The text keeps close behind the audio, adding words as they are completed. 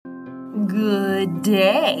Good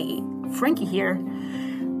day. Frankie here.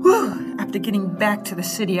 Whew. After getting back to the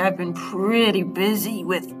city, I've been pretty busy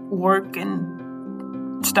with work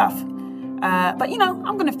and stuff. But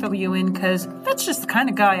I'm going to fill you in because that's just the kind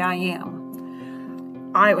of guy I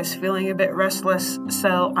am. I was feeling a bit restless,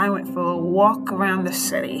 so I went for a walk around the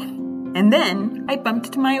city. And then I bumped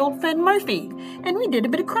into my old friend Murphy, and we did a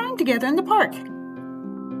bit of crime together in the park.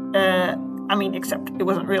 Except it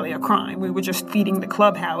wasn't really a crime. We were just feeding the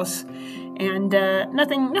clubhouse, and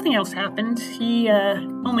nothing else happened. He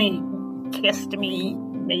only kissed me,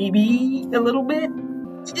 maybe a little bit.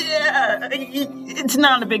 Yeah, it's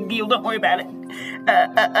not a big deal. Don't worry about it.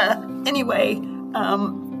 Anyway,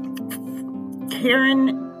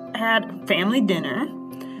 Karen had family dinner,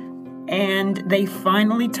 and they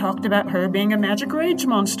finally talked about her being a magic rage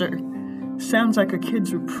monster. Sounds like her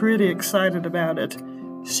kids were pretty excited about it.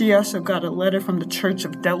 She also got a letter from the Church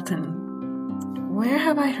of Delton. Where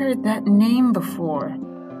have I heard that name before?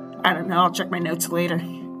 I don't know, I'll check my notes later.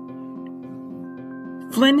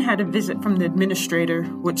 Flynn had a visit from the administrator,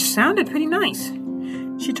 which sounded pretty nice.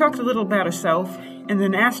 She talked a little about herself, and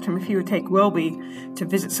then asked him if he would take Welby to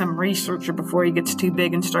visit some researcher before he gets too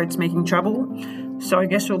big and starts making trouble. So I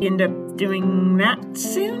guess we'll end up doing that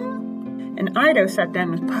soon? And Ido sat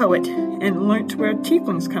down with Poet and learnt where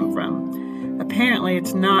tieflings come from. Apparently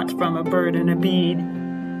it's not from a bird and a bead,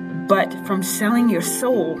 but from selling your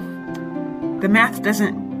soul. The math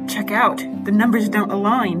doesn't check out. The numbers don't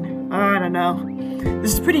align. I don't know.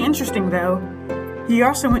 This is pretty interesting, though. He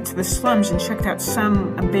also went to the slums and checked out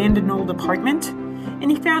some abandoned old apartment,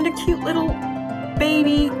 and he found a cute little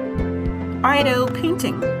baby Ido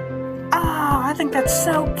painting. I think that's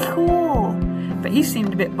so cool. But he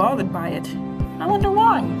seemed a bit bothered by it. I wonder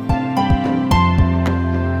why.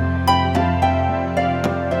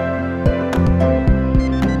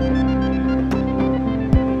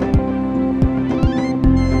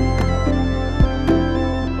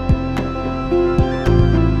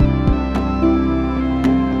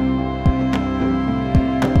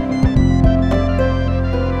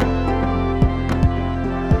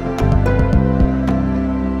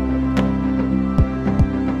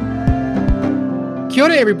 Kia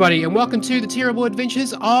ora everybody, and welcome to the terrible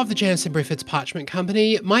adventures of the Janison Griffiths Parchment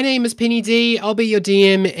Company. My name is Penny D, I'll be your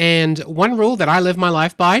DM, and one rule that I live my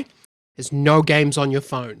life by is no games on your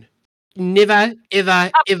phone. Never, ever,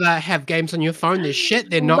 ever have games on your phone. They're shit,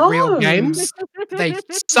 they're not real games. They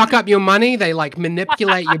suck up your money, they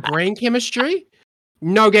manipulate your brain chemistry.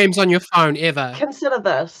 No games on your phone, ever. Consider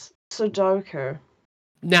this, Sudoku.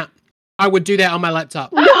 Nah, I would do that on my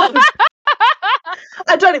laptop. No!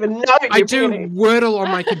 I don't even know you, I do Penny. Wordle on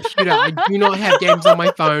my computer. I do not have games on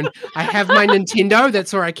my phone. I have my Nintendo.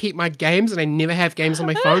 That's where I keep my games, and I never have games on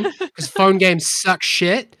my phone because phone games suck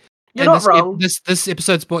shit. You're not wrong. This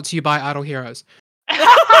episode's brought to you by Idle Heroes.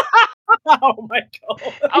 Oh my god!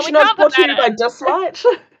 You should not brought to you by Dislight.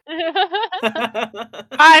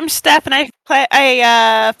 I'm Steph, and I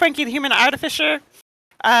play Frankie the Human Artificer.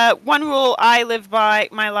 One rule I live by,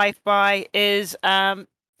 my life by, is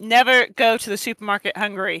never go to the supermarket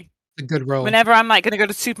hungry. It's a good rule. Whenever I'm going to go to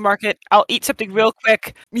the supermarket, I'll eat something real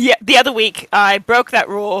quick. Yeah, the other week I broke that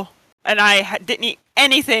rule, and I didn't eat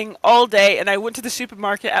anything all day, and I went to the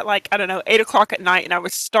supermarket at 8 o'clock at night, and I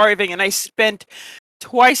was starving, and I spent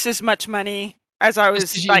twice as much money as I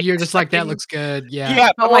was. You're just like, that looks good. Yeah. Yeah,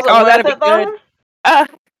 I'm like, oh, that'd be good.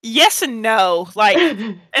 Yes and no. Like,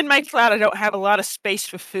 in my flat, I don't have a lot of space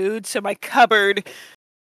for food, so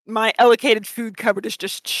my allocated food cupboard is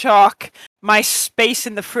just chalk. My space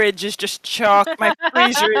in the fridge is just chalk. My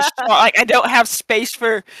freezer is chalk. I don't have space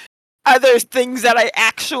for other things that I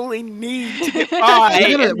actually need to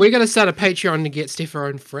buy. We're gonna start a Patreon to get Steph her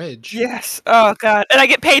own fridge. Yes. Oh god. And I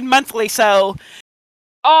get paid monthly, so.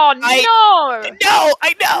 Oh no!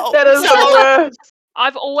 I know. That is the worst.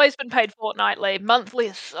 I've always been paid fortnightly. Monthly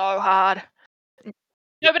is so hard.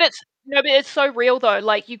 No, but it's so real though.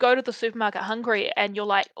 Like, you go to the supermarket hungry and you're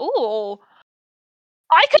like, "Oh,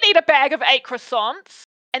 I could eat a bag of 8 croissants."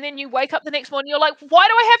 And then you wake up the next morning, you're like, "Why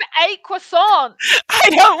do I have 8 croissants? I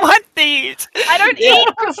don't want these. I don't eat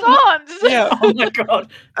croissants." Yeah. Oh my god!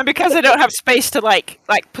 And because I don't have space to like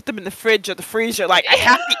put them in the fridge or the freezer, I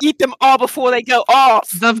have to eat them all before they go off.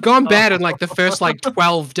 They've gone bad in the first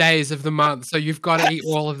 12 days of the month, so you've got to eat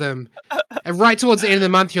all of them. And right towards the end of the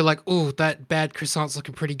month, you're like, "Oh, that bad croissant's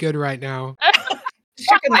looking pretty good right now." Just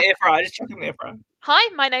chuck in the air fryer.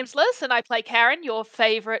 Hi, my name's Liz, and I play Karen, your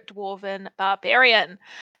favorite dwarven barbarian.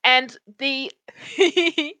 And the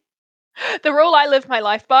rule I live my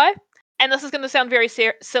life by, and this is going to sound very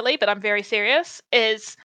silly, but I'm very serious,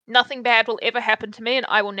 is nothing bad will ever happen to me, and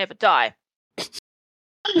I will never die.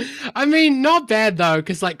 I mean, not bad though,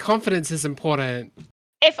 because like confidence is important.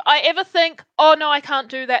 If I ever think, oh no, I can't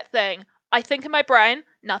do that thing, I think in my brain,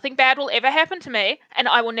 nothing bad will ever happen to me, and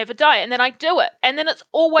I will never die. And then I do it, and then it's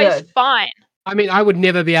always Good. fine. I mean, I would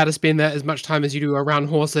never be able to spend that as much time as you do around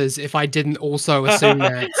horses if I didn't also assume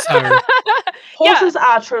that. So Horses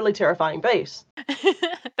are truly terrifying beasts.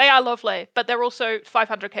 They are lovely, but they're also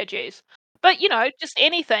 500 kgs. But, just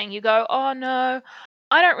anything, you go, oh no,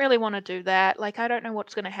 I don't really want to do that. Like, I don't know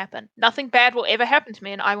what's going to happen. Nothing bad will ever happen to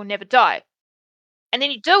me, and I will never die. And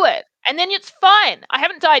then you do it, and then it's fine. I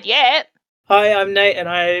haven't died yet. Hi, I'm Nate, and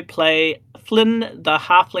I play Flynn, the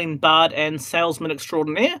halfling bard and salesman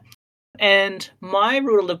extraordinaire. And my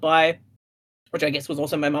rule to live by, which I guess was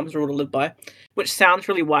also my mum's rule to live by, which sounds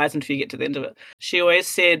really wise until you get to the end of it. She always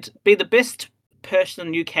said, be the best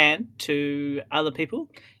person you can to other people,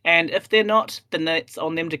 and if they're not, then it's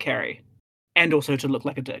on them to carry. And also to look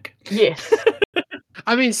like a dick. Yes,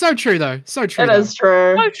 I mean, so true though. So true. it though. is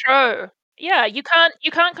true. So true. Yeah, you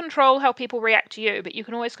can't control how people react to you, but you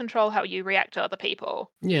can always control how you react to other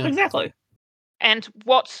people. Yeah, Exactly. And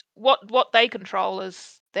what they control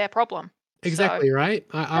is their problem. exactly right.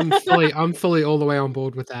 I'm fully all the way on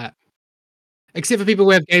board with that. Except for people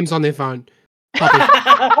who have games on their phone. Poppy.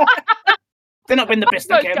 They're not being the best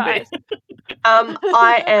they Those can guys. be.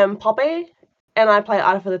 I am Poppy, and I play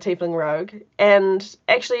Artifer the Tiefling Rogue. And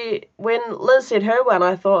actually, when Liz said her one,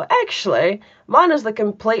 I thought, actually, mine is the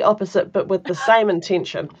complete opposite, but with the same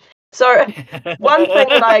intention. So one thing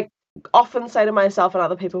that I often say to myself and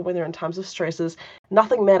other people when they're in times of stress is,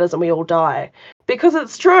 nothing matters and we all die. Because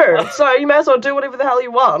it's true. So you may as well do whatever the hell you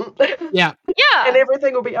want. Yeah, Yeah. And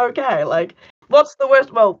everything will be okay. Like, what's the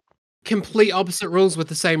worst? Well, complete opposite rules with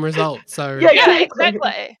the same result. So yeah, Yeah, exactly.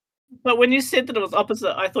 exactly. But when you said that it was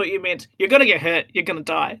opposite, I thought you meant you're gonna get hurt, you're gonna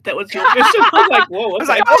die. That was your question. I was like, whoa. I was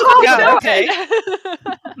like, Oh, yeah, no. okay.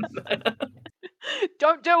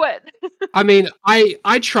 Don't do it. I mean,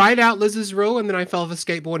 I tried out Liz's rule and then I fell off a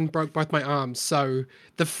skateboard and broke both my arms. So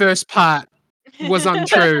the first part was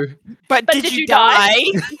untrue. But, But did did you you die?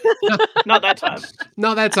 Not that time.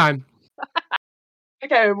 Not that time.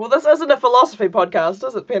 Okay, well, this isn't a philosophy podcast,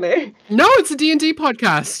 is it, Penny? No, it's a D&D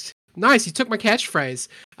podcast. Nice, you took my catchphrase.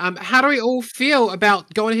 How do we all feel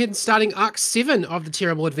about going ahead and starting Arc 7 of the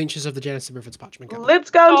Terrible Adventures of the Janison Griffiths Parchment Company? Let's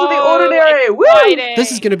go into the Oh, ordinary. Woo! Exciting.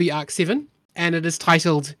 This is going to be Arc 7, and it is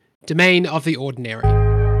titled Domain of the Ordinary.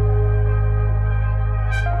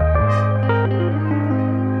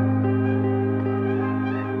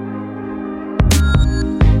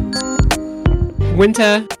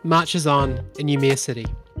 Winter marches on in Ymir City.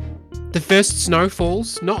 The first snow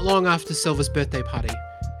falls not long after Silver's birthday party,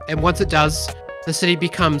 and once it does, the city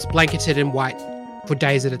becomes blanketed in white for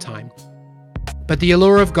days at a time. But the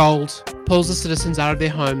allure of gold pulls the citizens out of their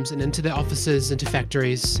homes and into their offices, into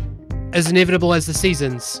factories. As inevitable as the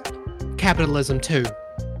seasons, capitalism too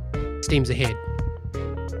steams ahead.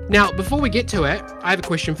 Now, before we get to it, I have a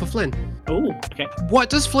question for Flynn. Oh, okay. What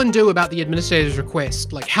does Flynn do about the administrator's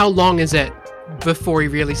request? Like, how long is it before he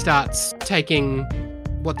really starts taking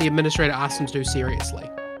what the administrator asks him to do seriously?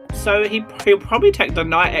 So he'll probably take the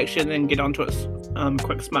night action and get onto it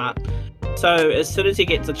quick smart. So as soon as he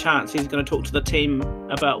gets a chance, he's going to talk to the team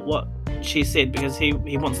about what she said, because he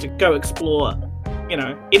wants to go explore,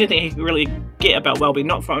 anything he can really get about Welby,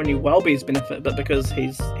 not for only Welby's benefit, but because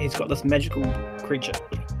he's got this magical creature.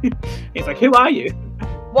 He's like, who are you?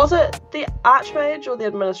 Was it the Archmage or the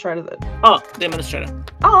Administrator that... Oh, the administrator.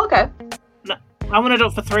 Oh, okay. I want to do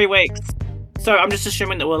it for 3 weeks. So I'm just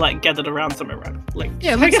assuming that we're gathered around somewhere, right?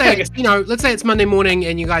 Yeah, let's say it's Monday morning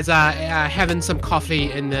and you guys are having some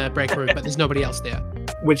coffee in the break room, but there's nobody else there.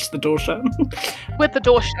 Which the door shut. With the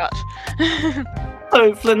door shut.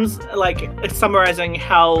 So Flynn's summarizing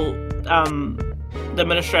how the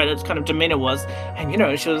administrator's kind of demeanor was, and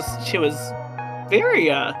she was very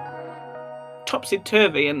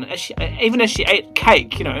topsy-turvy, and even as she ate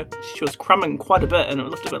cake, she was crumbing quite a bit, and it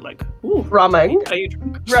looked a bit like, ooh, Rumming. are you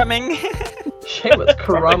drunk? Rumming. She was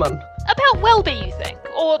crumming. About Welby, you think?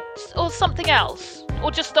 Or something else?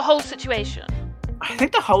 Or just the whole situation? I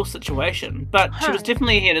think the whole situation, but she was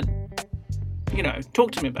definitely here to,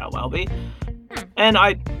 talk to me about Welby. And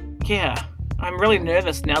I'm really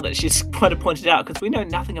nervous now that she's kind of pointed out, because we know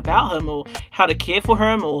nothing about him, or how to care for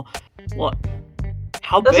him, or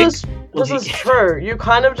how big This was is he? true. You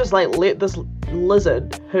kind of just let this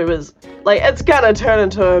lizard, who is it's gonna turn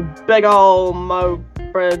into a big old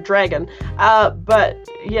dragon. But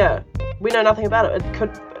yeah, we know nothing about it. It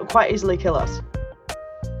could quite easily kill us.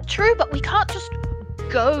 True, but we can't just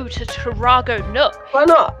go to Tarago Nook. Why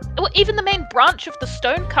not? Well, even the main branch of the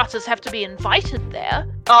Stonecutters have to be invited there.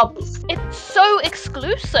 Oh, It's so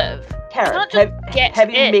exclusive. Karen, can't just get have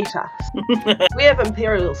you in. met us? We have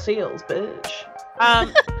Imperial seals, bitch.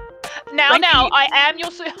 Now, Frankie- I am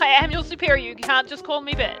your superior. You can't just call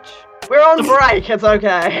me bitch. We're on break, it's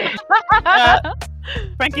okay.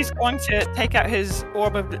 Frankie's going to take out his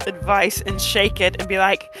orb of advice and shake it and be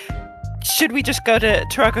like, should we just go to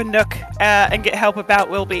Tarago Nook and get help about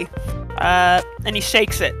Wilby? And he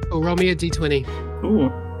shakes it. Oh, roll me a d20.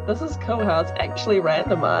 Ooh. This is cool how it's actually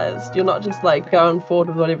randomized. You're not just like going forward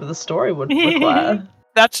with whatever the story would require.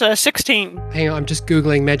 That's 16. Hang on, I'm just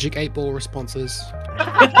Googling Magic 8-Ball responses.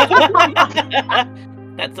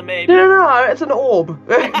 That's a maybe. No, it's an orb.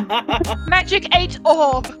 Magic 8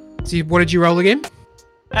 orb. So what did you roll again?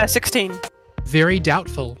 16. Very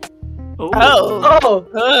doubtful. Ooh. Oh.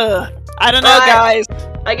 Oh, I don't know, Right. guys.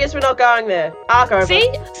 I guess we're not going there. Arc over.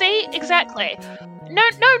 See, exactly. No.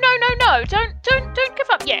 Don't give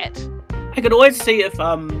up yet. I could always see if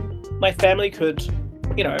my family could,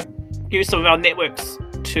 use some of our networks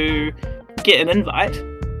to get an invite.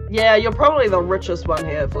 Yeah, you're probably the richest one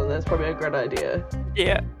here, Flynn. That's probably a great idea.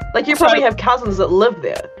 Yeah. Like you So- probably have cousins that live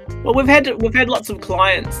there. Well, we've had lots of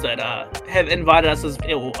clients that have invited us as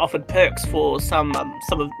offered perks for some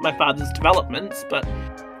of my father's developments, but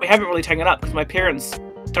we haven't really taken it up because my parents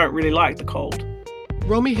don't really like the cold.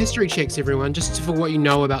 Roll me history checks, everyone, just for what you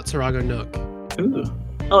know about Tarago Nook. Ooh.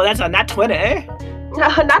 Oh, that's a nat 20.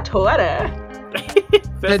 Not Twitter.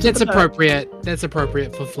 That's appropriate. That's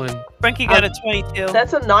appropriate for Flynn. Frankie got a 22.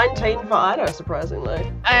 That's a 19 for Ido,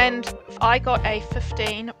 surprisingly. And I got a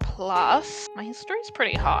 15 plus. My history's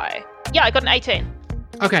pretty high. Yeah, I got an 18.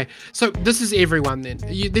 Okay, so this is everyone then.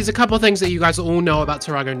 There's a couple of things that you guys all know about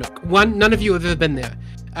Tarago Nook. One, none of you have ever been there.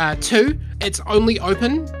 Two, it's only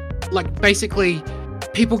open. Like, basically,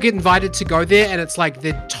 people get invited to go there, and it's like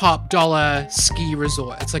the top dollar ski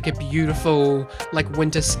resort. It's like a beautiful, like,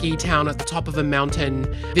 winter ski town at the top of a mountain.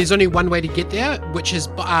 There's only one way to get there, which is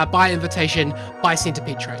by invitation, by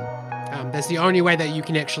Centipede train. That's the only way that you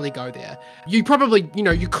can actually go there. You probably,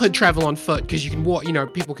 you could travel on foot because you can walk,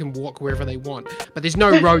 people can walk wherever they want, but there's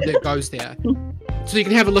no road that goes there. So you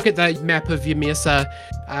can have a look at the map of Ymesa.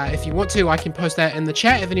 If you want to, I can post that in the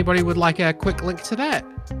chat if anybody would like a quick link to that.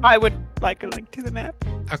 I would like a link to the map.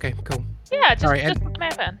 Okay, cool. Yeah, just Sorry, put the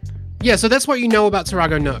map in. Yeah, so that's what you know about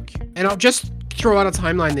Tarago Nook. And I'll just throw out a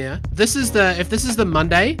timeline there. If this is the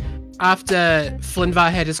Monday after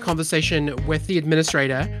Flinvar had his conversation with the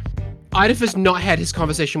administrator, Idif has not had his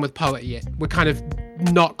conversation with Poet yet. We're kind of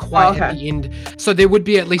not quite at the end. So there would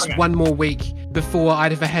be at least one more week before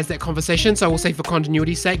Idafer has that conversation. So we'll say for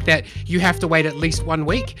continuity's sake that you have to wait at least 1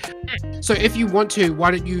 week. So if you want to,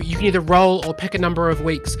 why don't you can either roll or pick a number of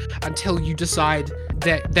weeks until you decide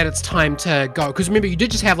that it's time to go. Because remember, you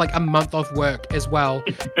did just have like a month off work as well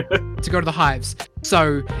to go to the hives.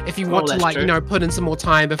 So if you want to that's true. put in some more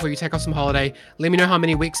time before you take off some holiday, let me know how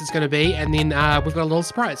many weeks it's going to be. And then we've got a little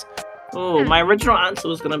surprise. Oh, my original answer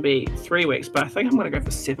was going to be 3 weeks, but I think I'm going to go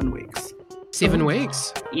for 7 weeks. 7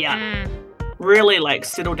 weeks. Yeah. Really,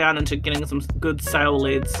 settle down into getting some good sail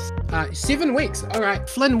leads. 7 weeks. All right,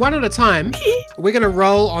 Flynn, one at a time. We're going to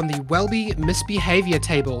roll on the Welby misbehavior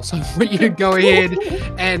table. So I want you to go ahead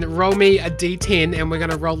and roll me a d10, and we're going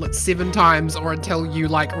to roll it 7 times or until you,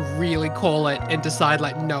 really call it and decide,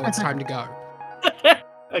 no, it's time to go.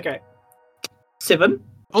 Okay. 7.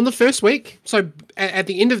 On the first week, so at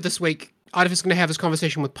the end of this week, Idif is going to have his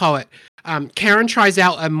conversation with Poet. Karen tries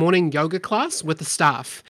out a morning yoga class with the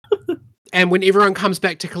staff. And when everyone comes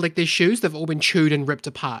back to collect their shoes, they've all been chewed and ripped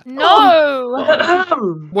apart. No!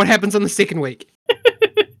 What happens on the second week?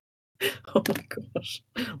 Oh my gosh.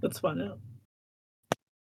 Let's find out.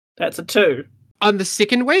 That's a 2. On the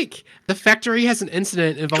second week, the factory has an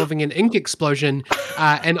incident involving an ink explosion,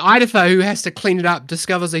 and Idafer, who has to clean it up,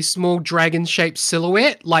 discovers a small dragon-shaped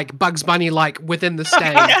silhouette, like Bugs Bunny, within the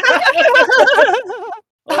stage.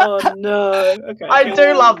 Oh no. Okay. I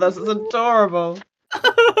do love this. It's adorable.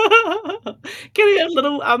 Can we have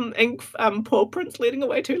little ink paw prints leading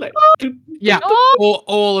away too? Yeah, Oh!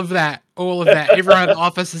 all of that. Everyone in the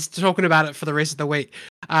office is talking about it for the rest of the week.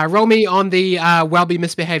 Roll me on the Welby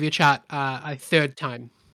misbehavior chart a third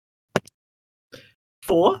time.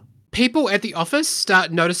 4. People at the office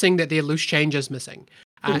start noticing that their loose change is missing,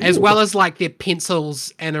 as well as their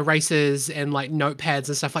pencils and erasers and notepads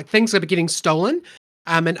and stuff. Things are getting stolen.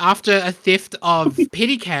 And after a theft of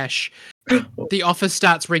petty cash, the office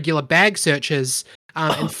starts regular bag searches.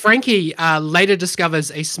 And Frankie later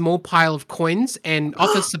discovers a small pile of coins and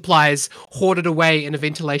office supplies hoarded away in a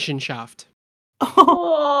ventilation shaft.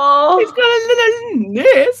 Oh, he's Oh, got a little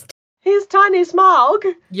nest. here's Tiny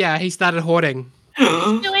Smaug. Yeah, he started hoarding.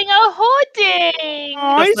 Doing hoarding.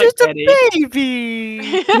 Oh, he's Just just like a baby.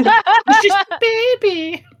 He's just a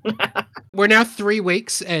baby. We're now 3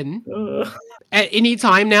 weeks in. Ugh. At any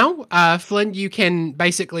time now, Flynn, you can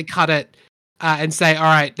basically cut it and say, "All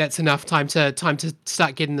right, that's enough. Time to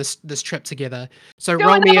start getting this trip together." So Do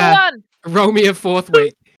roll me another one. a 4th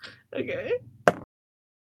week. Okay.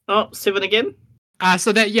 Oh, 7 again.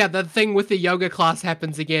 So the thing with the yoga class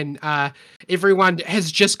happens again. Everyone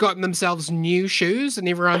has just gotten themselves new shoes, and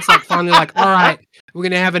everyone's like finally like, "All right, we're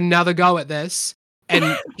gonna have another go at this."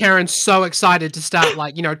 And Karen's so excited to start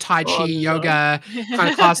Tai Chi Oh, no. yoga kind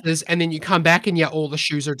of classes, and then you come back and all the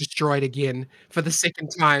shoes are destroyed again for the second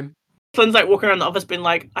time. Flynn's like walking around the office being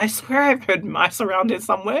like, I swear I've heard mice around here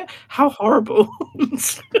somewhere. How horrible.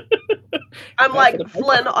 I'm Go like, for the paper.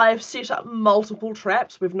 Flynn, I've set up multiple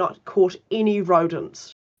traps. We've not caught any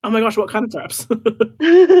rodents. Oh my gosh, what kind of traps?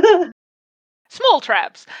 Small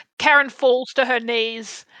traps. Karen falls to her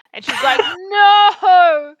knees and she's like,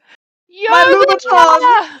 "No, My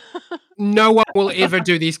yoga! No one will ever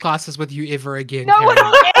do these classes with you ever again, No one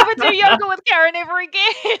Karen. will ever do yoga with Karen ever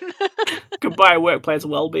again." Goodbye, workplace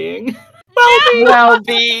well-being.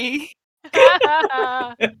 Well-be.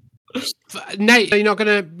 Nate, are you not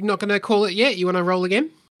gonna call it yet? You want to roll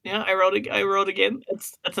again? Yeah, I rolled again.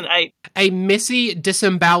 It's an 8. A messy,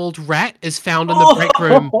 disemboweled rat is found in the break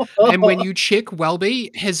room, and when you check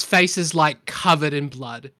Welby, his face is like covered in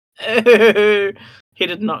blood. He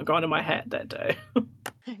did not go into my hat that day.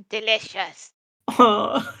 Delicious.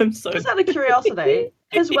 Oh, I'm so Just out of curiosity,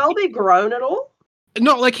 has Welby grown at all?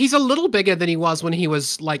 No, like he's a little bigger than he was when he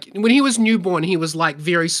was newborn. He was like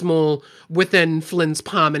very small within Flynn's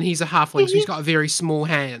palm, and he's a halfling, so he's got a very small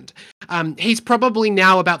hand. He's probably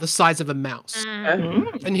now about the size of a mouse,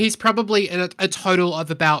 Mm. and he's probably in a total of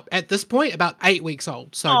about 8 weeks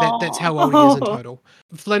old. So that's how old he is in total.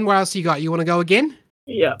 Flynn, what else you got? You want to go again?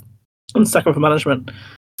 Yeah. I'm sucking for management.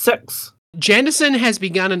 6. Janison has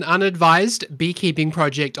begun an unadvised beekeeping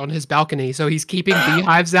project on his balcony. So he's keeping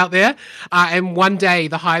beehives out there. And one day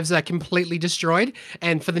the hives are completely destroyed.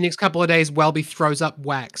 And for the next couple of days, Welby throws up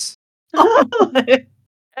wax. And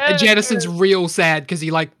Janison's real sad because he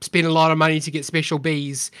spent a lot of money to get special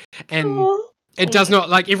bees. And it does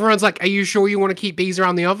not, everyone's like, "Are you sure you want to keep bees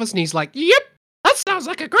around the office?" And he's like, "Yep. That sounds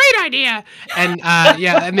like a great idea." And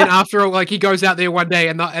and then after all, he goes out there one day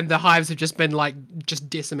and the hives have just been just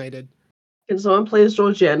decimated. Can someone please draw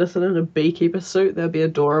Janison in a beekeeper suit? That'd be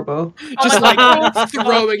adorable. Just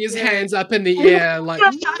throwing his hands up in the air,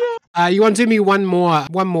 you want to do me one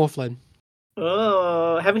more, Flynn?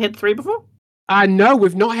 Oh, have we had 3 before? No,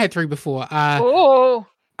 we've not had 3 before. Oh.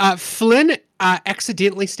 Flynn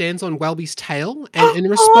accidentally stands on Welby's tail, and in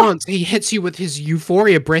response, he hits you with his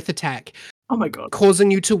Euphoria breath attack, Oh my god.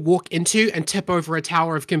 causing you to walk into and tip over a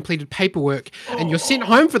tower of completed paperwork, and you're sent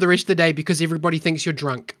home for the rest of the day because everybody thinks you're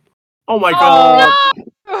drunk. Oh my god.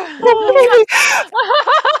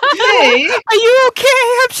 Hey, are you okay?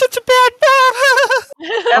 I'm such a bad mom.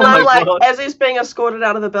 And Oh I'm my like, God. as he's being escorted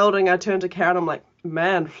out of the building, I turn to Karen. I'm like,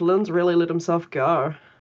 man, Flynn's really let himself go.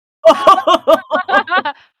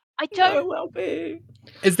 I don't. well be.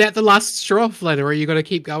 Is that the last straw, Flynn, or are you going to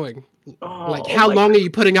keep going? Oh, How my long God. are you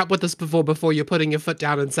putting up with this before you're putting your foot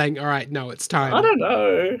down and saying, "All right, no, it's time"? I don't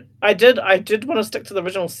know. I did want to stick to the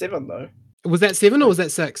original 7 though. Was that 7 or was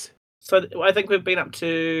that 6? So I think we've been up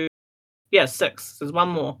to 6. There's one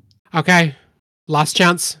more. Okay, last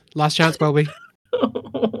chance, Welby.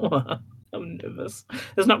 I'm nervous.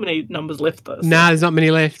 There's not many numbers left though. So. Nah, there's not many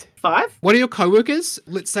left. 5? One of your co-workers,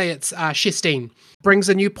 let's say it's Shistine, brings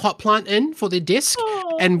a new pot plant in for their desk,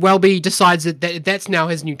 and Welby decides that's now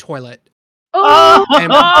his new toilet. Oh, And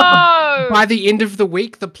no. by the end of the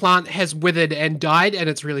week, the plant has withered and died, and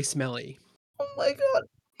it's really smelly. Oh my god.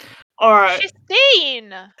 Alright.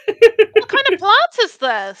 Justine. What kind of plants is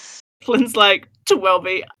this? Flynn's like, to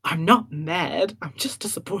Welby, I'm not mad, I'm just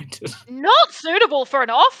disappointed. Not suitable for an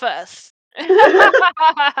office.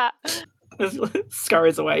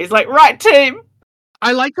 Scurries away. He's like, right team!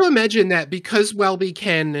 I like to imagine that because Welby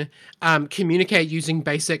can communicate using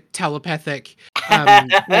basic telepathic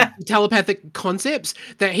concepts,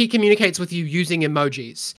 that he communicates with you using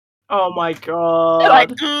emojis. Oh my god.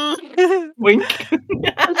 Like, Wink.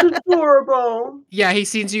 That's adorable. Yeah, he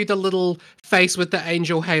sends you the little face with the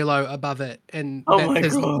angel halo above it, and Oh that's my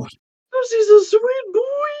his- god. Because he's a sweet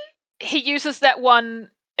boy. He uses that one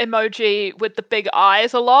emoji with the big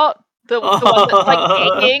eyes a lot. The one that's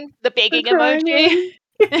like begging, the begging crying emoji.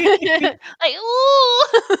 Like, ooh,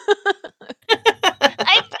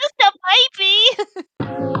 I'm just a baby.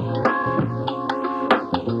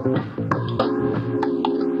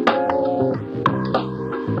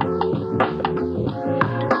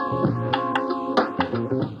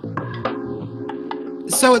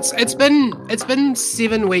 it's been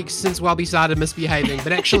 7 weeks since Welby started misbehaving,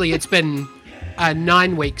 but actually it's been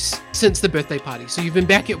 9 weeks since the birthday party. So you've been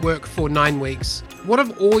back at work for 9 weeks. What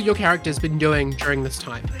have all your characters been doing during this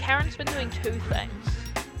time? Karen's been doing two things.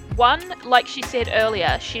 One, like she said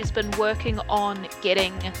earlier, she's been working on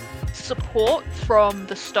getting support from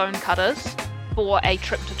the stonecutters for a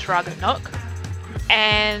trip to Taraga Nook.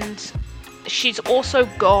 And she's also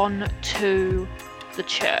gone to the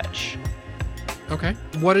church. Okay.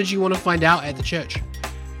 What did you want to find out at the church?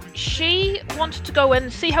 She wanted to go in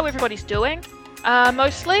and see how everybody's doing,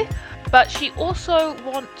 mostly, but she also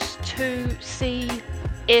wants to see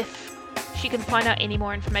if she can find out any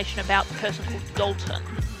more information about the person called Dalton.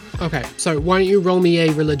 Okay, so why don't you roll me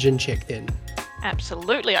a religion check then?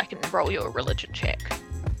 Absolutely, I can roll you a religion check.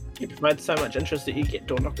 You provide so much interest that you get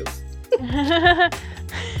door knockers.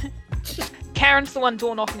 Karen's the one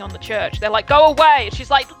door knocking on the church. They're like, go away! And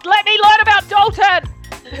she's like, let me learn about Dalton!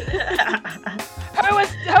 Who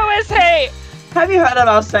is he? Have you heard of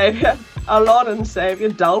our savior, our Lord and Savior,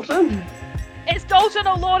 Dalton? Is Dalton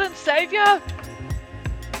a Lord and Savior?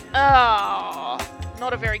 Oh,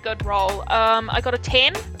 not a very good roll. I got a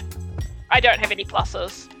 10. I don't have any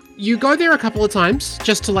pluses. You go there a couple of times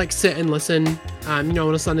just to like sit and listen, on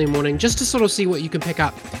a Sunday morning, just to sort of see what you can pick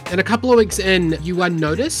up. And a couple of weeks in, you are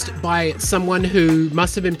noticed by someone who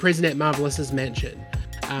must have been present at Marvelous's mansion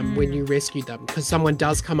when you rescued them, because someone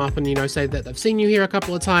does come up and, say that they've seen you here a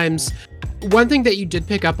couple of times. One thing that you did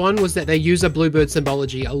pick up on was that they use a bluebird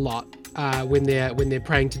symbology a lot when they're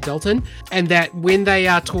praying to Dalton, and that when they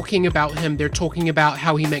are talking about him, they're talking about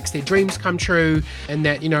how he makes their dreams come true, and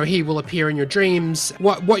that he will appear in your dreams.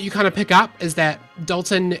 What you kind of pick up is that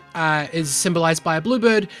Dalton is symbolized by a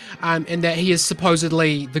bluebird, and that he is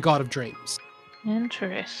supposedly the god of dreams.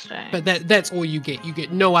 Interesting. But that's all you get. You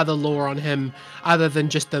get no other lore on him other than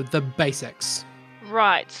just the basics.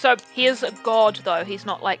 Right, so he is a god, though. He's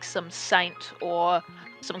not like some saint or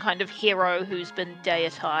some kind of hero who's been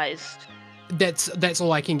deitized. That's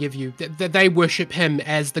all I can give you. They worship him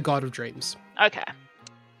as the god of dreams. Okay.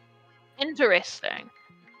 Interesting.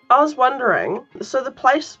 I was wondering, so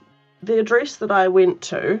the address that I went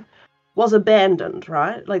to was abandoned,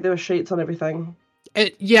 right? Like there were sheets on everything.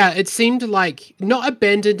 It seemed like not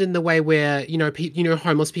abandoned in the way where,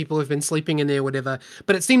 homeless people have been sleeping in there or whatever,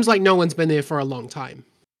 but it seems like no one's been there for a long time.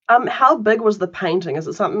 How big was the painting? Is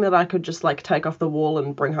it something that I could just like take off the wall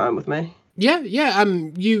and bring home with me? Yeah,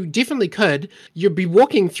 you definitely could. You'd be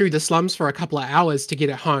walking through the slums for a couple of hours to get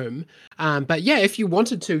it home. But yeah, if you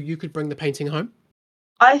wanted to, you could bring the painting home.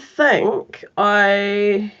 I think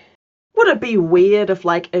would it be weird if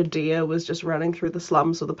like a deer was just running through the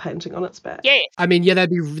slums with a painting on its back? Yeah. I mean, yeah,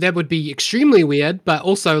 that would be extremely weird, but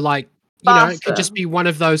also like, it could just be one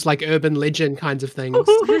of those like urban legend kinds of things.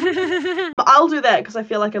 I'll do that because I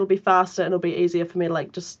feel like it'll be faster and it'll be easier for me to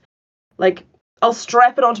like just like I'll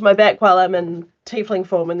strap it onto my back while I'm in tiefling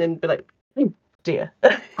form and then be like, hey, dear.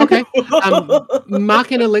 Okay.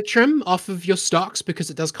 Mark an electrum off of your stocks because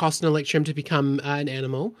it does cost an electrum to become an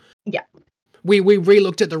animal. Yeah. We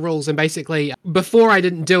re-looked at the rules and basically before I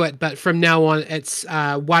didn't do it, but from now on it's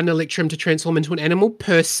 1 electrum to transform into an animal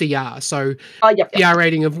per CR. So CR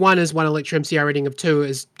rating of 1 is 1 electrum, CR rating of 2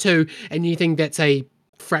 is 2, and anything that's a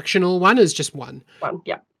fractional 1 is just 1. 1,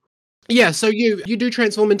 yeah. Yeah, so you do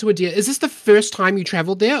transform into a deer. Is this the first time you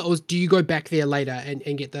traveled there, or do you go back there later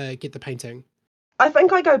and get the painting? I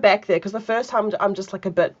think I go back there because the first time I'm just like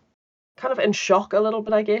a bit kind of in shock a little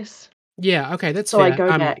bit, I guess. Yeah, okay, that's so fair. I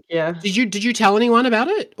go back, yeah. Did you tell anyone about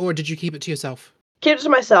it, or did you keep it to yourself? Keep it to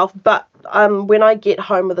myself, but when I get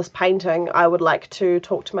home with this painting, I would like to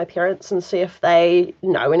talk to my parents and see if they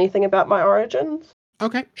know anything about my origins.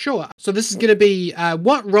 Okay, sure. So this is going to be,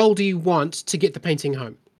 what role do you want to get the painting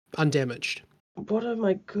home, undamaged? What am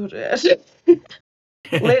I good at?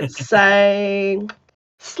 Let's say...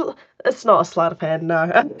 It's not a sleight of hand,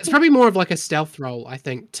 no. It's probably more of like a stealth role, I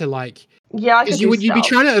think, to like... Yeah, because you'd be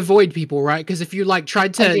trying to avoid people, right? Because if you like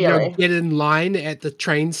tried to get in line at the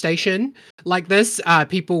train station like this,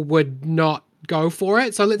 people would not go for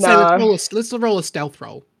it. So let's say let's roll a stealth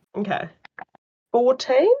roll. Okay.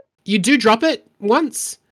 14? You do drop it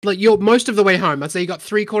once. Like you're most of the way home. I'd say you got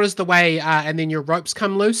 3/4 of the way, and then your ropes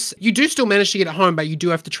come loose. You do still manage to get it home, but you do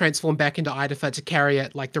have to transform back into Idafer to carry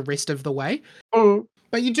it like the rest of the way. Mm.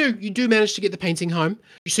 But you do manage to get the painting home.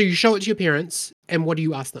 So you show it to your parents, and what do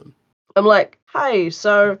you ask them? I'm like, hey,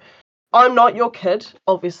 so I'm not your kid,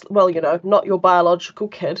 obviously. Well, not your biological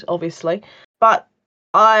kid, obviously. But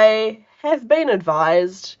I have been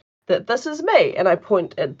advised that this is me. And I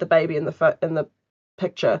point at the baby in the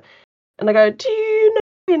picture. And I go, do you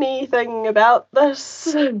know anything about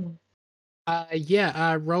this?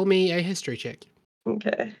 Roll me a history check.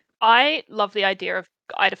 Okay. I love the idea of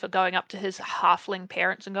Idafer going up to his halfling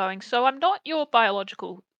parents and going, "So I'm not your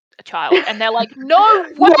biological child," and they're like, "No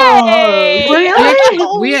way!"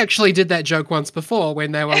 Really? We actually did that joke once before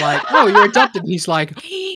when they were like, "Oh, you're adopted." And he's like,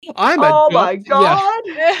 "I'm Oh adopted." my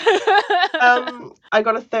Yeah. god. I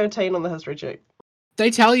got a 13 on the history check.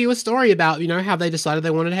 They tell you a story about, how they decided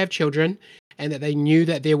they wanted to have children and that they knew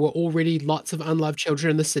that there were already lots of unloved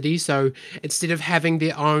children in the city. So instead of having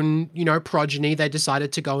their own, progeny, they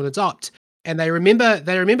decided to go and adopt. And they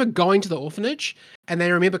remember going to the orphanage and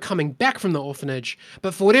they remember coming back from the orphanage.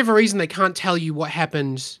 But for whatever reason, they can't tell you what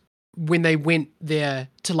happened when they went there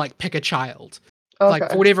to pick a child. Okay.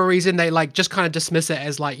 For whatever reason, they just kind of dismiss it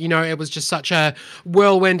as it was just such a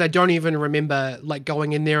whirlwind. I don't even remember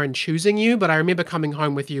going in there and choosing you, but I remember coming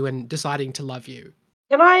home with you and deciding to love you.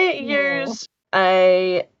 Can I use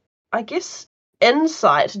I guess,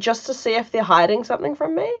 insight just to see if they're hiding something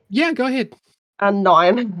from me? Yeah, go ahead.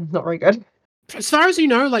 9. Not very good. As far as you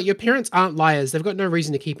know, your parents aren't liars. They've got no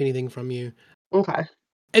reason to keep anything from you. Okay.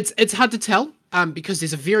 It's hard to tell, because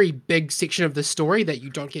there's a very big section of the story that you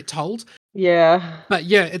don't get told. Yeah. But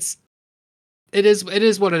yeah, it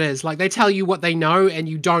is what it is. They tell you what they know and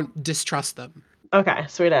you don't distrust them. Okay,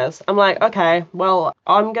 sweet as. I'm like, okay, well,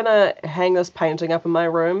 I'm gonna hang this painting up in my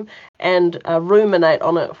room and ruminate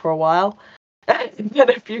on it for a while. And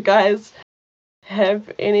if you guys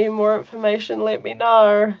have any more information, let me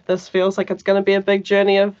know. This feels like it's gonna be a big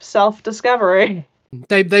journey of self-discovery.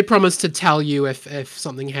 They promise to tell you if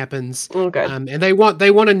something happens. Oh, good. And they want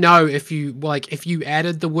to know if you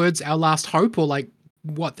added the words "our last hope" or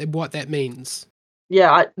what that means.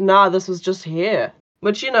 Yeah, this was just here,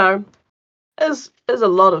 which is a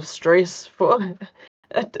lot of stress for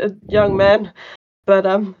a young man, but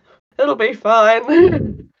it'll be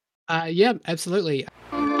fine. Yeah, absolutely.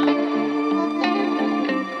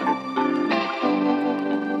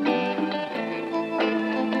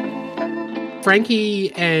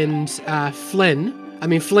 Frankie and Flynn. I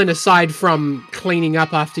mean, Flynn, aside from cleaning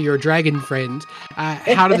up after your dragon friend,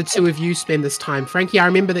 how do the two of you spend this time? Frankie, I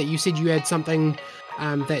remember that you said you had something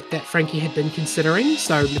that Frankie had been considering.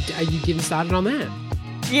 So are you getting started on that?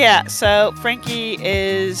 Yeah, so Frankie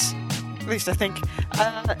is, at least I think,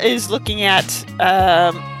 is looking at,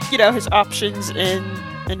 his options in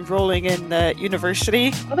enrolling in the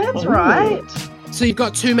university. Oh, that's right. So you've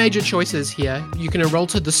got two major choices here. You can enroll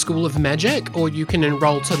to the School of Magic, or you can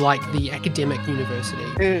enroll to the academic university.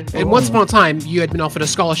 And once upon a time, you had been offered a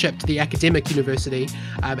scholarship to the academic university,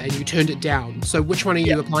 and you turned it down. So which one are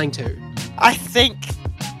you applying to? I think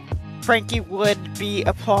Frankie would be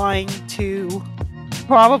applying to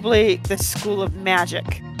probably the School of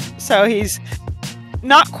Magic. So he's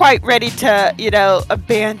not quite ready to,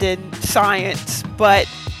 abandon science, but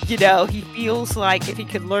he feels like if he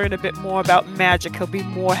could learn a bit more about magic, he'll be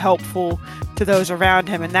more helpful to those around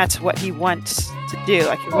him, and that's what he wants to do.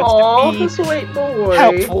 He wants to be sweet boy.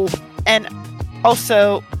 helpful. And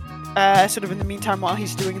also, sort of in the meantime, while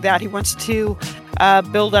he's doing that, he wants to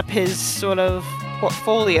build up his sort of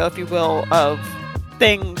portfolio, if you will, of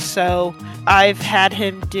things. So I've had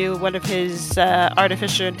him do one of his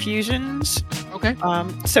artificial infusions. Okay.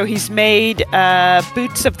 So he's made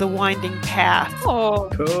Boots of the Winding Path. Oh,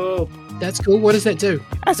 Cool. That's cool. What does that do?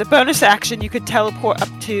 As a bonus action, you could teleport up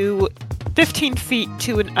to 15 feet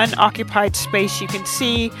to an unoccupied space you can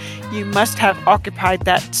see. You must have occupied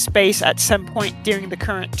that space at some point during the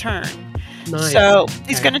current turn. Nice. So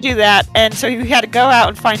he's going to do that, and so he had to go out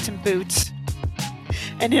and find some boots.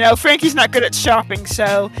 And Frankie's not good at shopping,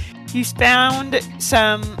 so he's found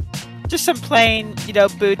some plain,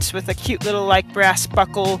 boots with a cute little brass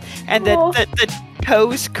buckle, and the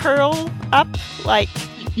toes curl up like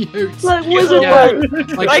Cute. Like wizard Yeah.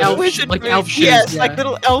 like elf, wizard like boots. elf shoes. Yes, yeah. like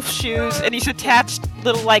little elf shoes, and he's attached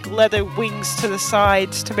little leather wings to the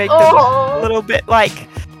sides to make them Oh. a little bit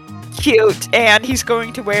cute, and he's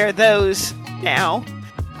going to wear those now.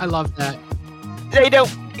 I love that. They don't,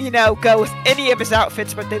 go with any of his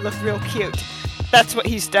outfits, but they look real cute. That's what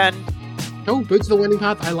he's done. Oh, Boots of the Winding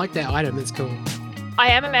Path. I like that item. That's cool. I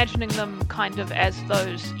am imagining them kind of as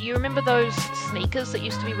those. You remember those sneakers that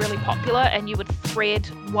used to be really popular, and you would thread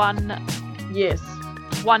one Yes.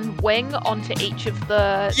 wing onto each of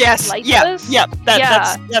the Yes, laces? That's it. Yeah, That's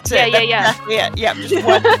yeah. exactly it. Yeah, just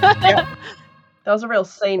one. Yeah. That was a real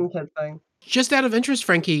scene kid thing. Just out of interest,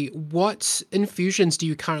 Frankie, what infusions do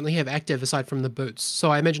you currently have active aside from the boots? So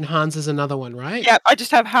I imagine Hans is another one, right? Yeah, I just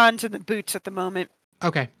have Hans and the boots at the moment.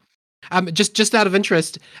 Okay. Just out of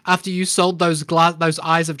interest, after you sold those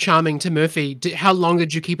eyes of charming to Murphy, how long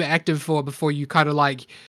did you keep it active for before you kind of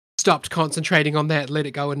stopped concentrating on that, let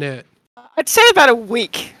it go inert? I'd say about a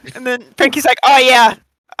week. And then Frankie's like, oh yeah,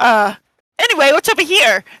 anyway, what's over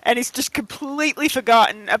here? And he's just completely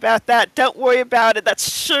forgotten about that. Don't worry about it.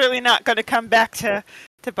 That's surely not going to come back to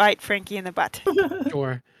bite Frankie in the butt.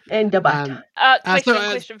 Sure. And the butt.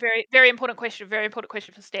 Question, very, very important question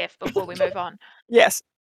for Steph before we move on. Yes.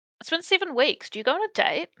 It's been 7 weeks. Do you go on a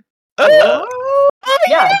date? Oh,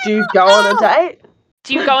 Yeah, do you go on a date?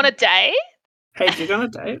 Do you go on a date? Hey, do you go on a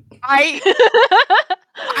date?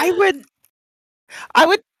 I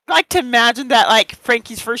would like to imagine that like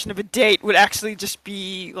Frankie's version of a date would actually just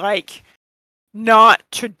be like not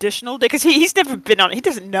traditional date because he's never been on it. He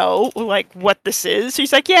doesn't know like what this is. So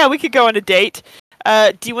he's like, yeah, we could go on a date.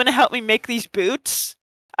 Do you want to help me make these boots?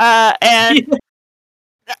 And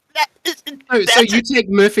So you take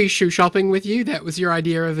Murphy shoe shopping with you? That was your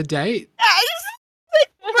idea of a date?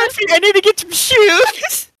 Murphy, I need to get some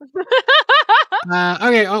shoes.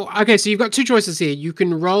 Okay. So you've got two choices here. You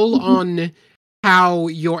can roll on how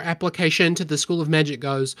your application to the School of Magic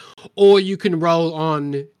goes, or you can roll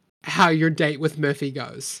on how your date with Murphy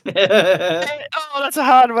goes. Oh, that's a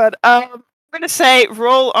hard one. I'm gonna say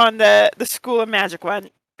roll on the School of Magic one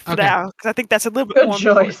for now because I think that's a little bit Good more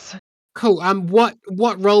choice. Cool. What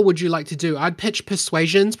role would you like to do? I'd pitch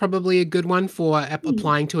Persuasion's probably a good one for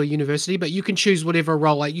applying to a university, but you can choose whatever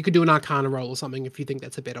role. Like you could do an Arcana roll or something if you think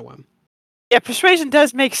that's a better one. Yeah, Persuasion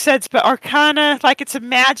does make sense, but Arcana, like it's a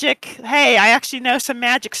magic. Hey, I actually know some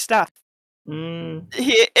magic stuff. And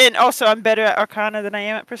also, I'm better at Arcana than I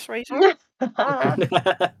am at Persuasion.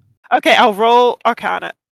 Okay, I'll roll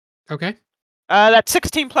Arcana. Okay. That's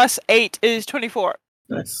 16 plus 8 is 24.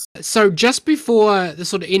 Nice. So just before the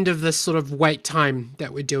sort of end of this sort of wait time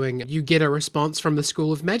that we're doing, you get a response from the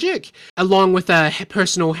School of Magic, along with a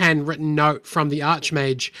personal handwritten note from the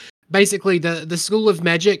Archmage. Basically, the School of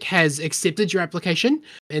Magic has accepted your application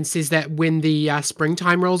and says that when the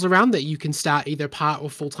springtime rolls around that you can start either part or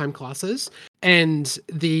full-time classes. And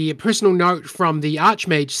the personal note from the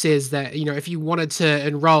Archmage says that, you know, if you wanted to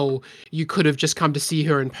enroll, you could have just come to see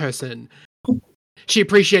her in person. She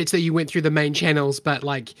appreciates that you went through the main channels, but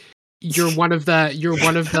like you're one of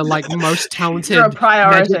the like most talented You're a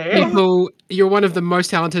priority. magic people. You're one of the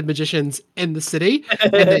most talented magicians in the city,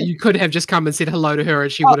 and that you could have just come and said hello to her,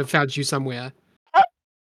 and she would have found you somewhere.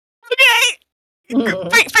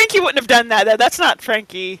 Okay. Frankie wouldn't have done that. That's not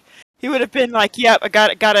Frankie. He would have been like, "Yep, I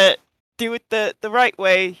gotta do it the right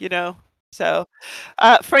way," you know. So,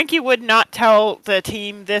 Frankie would not tell the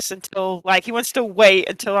team this until, like, he wants to wait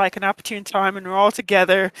until, like, an opportune time and we're all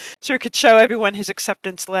together so he could show everyone his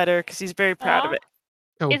acceptance letter because he's very proud of it.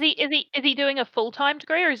 Oh. Is he doing a full-time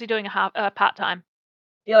degree or is he doing a part-time?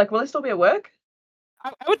 Yeah, like, will he still be at work?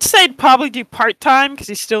 I would say he'd probably do part-time because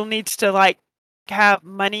he still needs to, like, have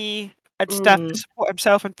money and stuff to support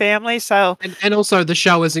himself and family, so... And also, the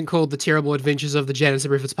show isn't called The Terrible Adventures of the Janice and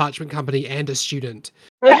Griffiths Parchment Company and a student.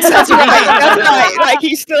 That's right. Like,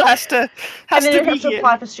 he still has to And then you be have to here.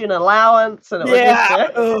 apply for student allowance and Yeah.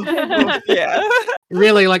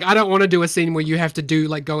 everything. Like, I don't want to do a scene where you have to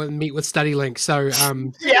go and meet with StudyLink, so,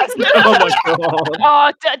 Yes. Oh my god.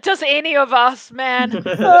 Oh, does any of us, man?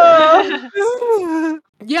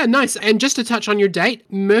 Yeah, nice. And just to touch on your date,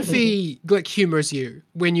 Murphy like humors you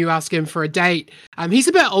when you ask him for a date. He's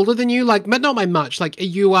a bit older than you, like, but not by much. Like,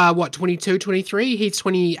 you are, 22, 23? He's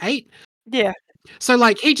 28? Yeah. So,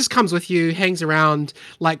 like, he just comes with you, hangs around,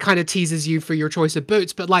 like, kind of teases you for your choice of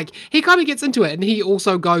boots, but, like, he kind of gets into it, and he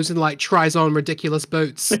also goes and, like, tries on ridiculous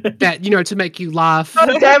boots that, you know, to make you laugh.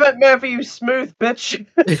 God damn it, Murphy, you smooth bitch.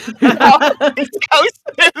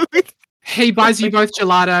 He buys you both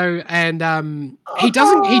gelato, and he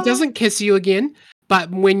doesn't kiss you again. But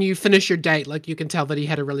when you finish your date, like, you can tell that he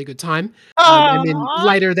had a really good time. And then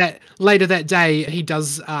later that day, he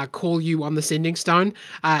does call you on the sending stone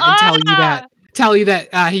and tell you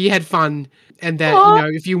that he had fun and that you know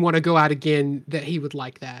if you want to go out again, that he would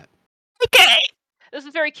like that. Okay. This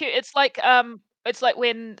is very cute. It's like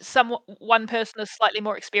when one person is slightly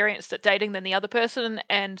more experienced at dating than the other person,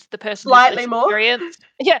 and the person Slightly who's less more? experienced,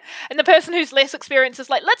 yeah, and the person who's less experienced is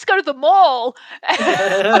like, "Let's go to the mall."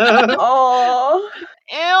 Oh.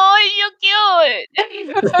 Oh, you're cute.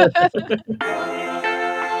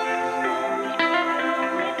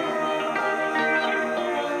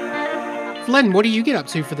 Flynn, what do you get up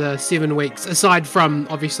to for the 7 weeks, aside from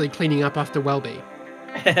obviously cleaning up after Welby?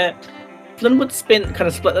 Flynn would split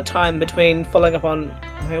the time between following up on,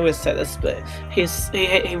 I always say this, but he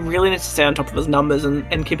really needs to stay on top of his numbers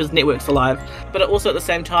and keep his networks alive. But also at the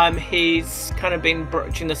same time, he's kind of been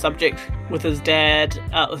broaching the subject with his dad,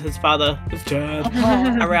 with his father,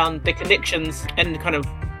 around the connections and kind of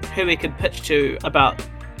who he could pitch to about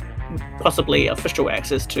possibly official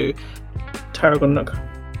access to Taragon Nook.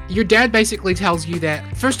 Your dad basically tells you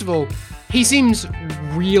that, first of all, he seems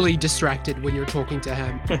really distracted when you're talking to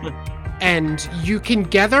him. And you can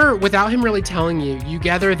gather, without him really telling you, you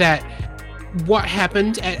gather that what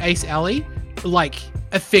happened at Ace Alley, like,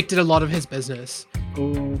 affected a lot of his business.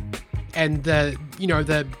 Ooh. And the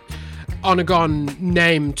Onagon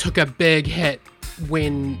name took a big hit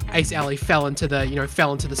when Ace Alley fell into the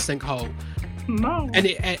sinkhole. No.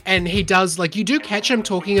 And he does, like, you do catch him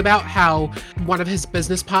talking about how one of his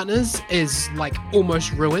business partners is like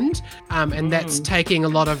almost ruined, and that's taking a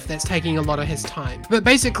lot of his time. But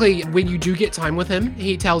basically, when you do get time with him,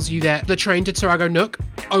 he tells you that the train to Tarago Nook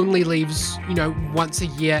only leaves, once a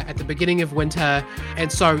year at the beginning of winter,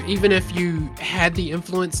 and so even if you had the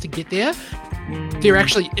influence to get there, there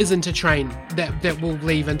actually isn't a train that will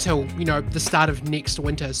leave until, the start of next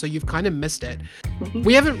winter, so you've kind of missed it.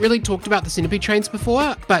 We haven't really talked about the Centipede trains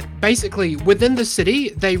before, but basically within the city,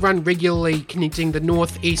 they run regularly connecting the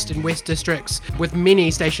north, east, and west districts with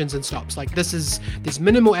many stations and stops. Like there's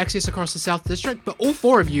minimal access across the south district, but all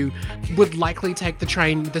four of you would likely take the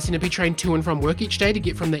Centipede train to and from work each day to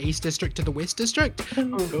get from the east district to the west district.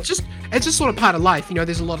 It's just sort of part of life,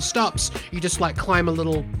 there's a lot of stops. You just like climb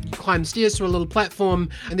stairs to a little platform,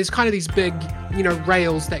 and there's kind of these big,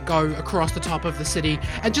 rails that go across the top of the city,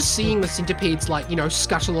 and just seeing the centipedes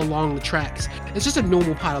scuttle along the tracks. It's just a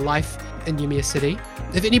normal part of life in Ymir City.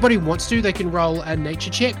 If anybody wants to, they can roll a nature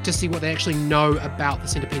check to see what they actually know about the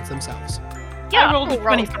centipedes themselves. Yeah, I rolled a I'll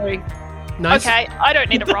roll. 23. Nice. Okay, I don't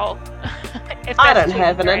need a roll. If I that's don't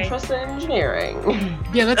have an 23. interest in engineering.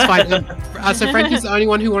 Yeah, that's fine. So Frankie's the only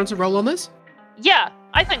one who wanted to roll on this? Yeah,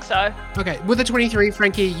 I think so. Okay, with a 23,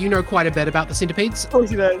 Frankie, you know quite a bit about the centipedes. Of course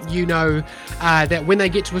he does. You know that when they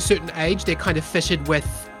get to a certain age, they're kind of fitted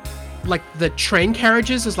with, like, the train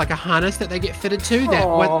carriages is like a harness that they get fitted to.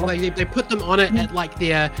 They put them on it at like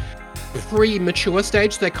their pre-mature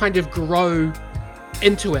stage. So they kind of grow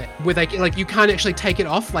into it, where they like you can't actually take it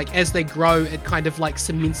off. Like as they grow, it kind of like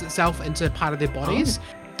cements itself into part of their bodies.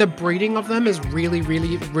 The breeding of them is really,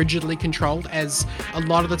 really rigidly controlled, as a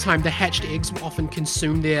lot of the time the hatched eggs will often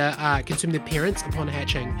consume their parents upon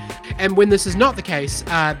hatching. And when this is not the case,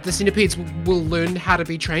 the centipedes will learn how to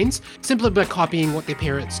be trains simply by copying what their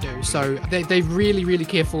parents do. So they're really, really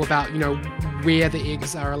careful about, where the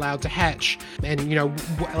eggs are allowed to hatch and,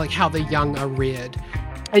 like how the young are reared.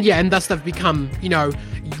 And yeah, and thus they've become,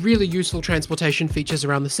 really useful transportation features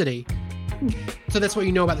around the city. So that's what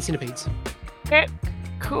you know about the centipedes. Okay,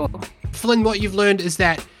 cool. Flynn, what you've learned is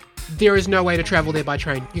that there is no way to travel there by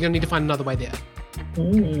train. You're going to need to find another way there.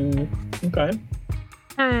 Okay.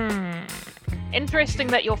 Interesting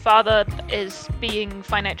that your father is being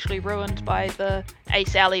financially ruined by the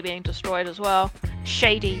Ace Alley being destroyed as well.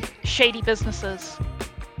 Shady businesses.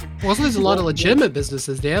 Also, there's a lot of legitimate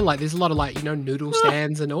businesses there. Like, there's a lot of, noodle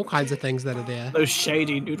stands and all kinds of things that are there. Those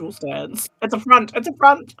shady noodle stands. It's a front. It's a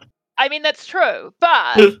front. I mean, that's true,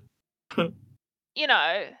 but, who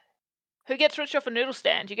gets rich off a noodle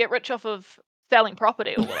stand? You get rich off of selling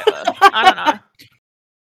property or whatever. I don't know.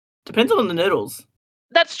 Depends on the noodles.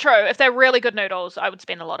 That's true. If they're really good noodles, I would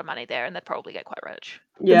spend a lot of money there and they'd probably get quite rich.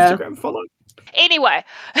 Yeah. Instagram follow. Anyway.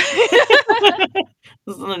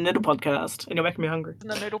 This is on a noodle podcast, and you're making me hungry.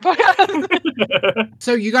 The noodle podcast.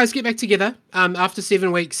 So you guys get back together after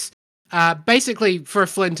 7 weeks, basically for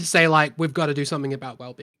Flynn to say, like, we've got to do something about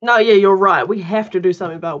Welby. No, yeah, you're right. We have to do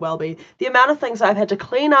something about Welby. The amount of things I've had to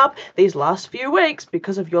clean up these last few weeks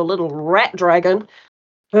because of your little rat dragon.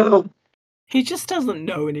 Ugh. He just doesn't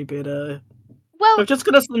know any better. Well, I've just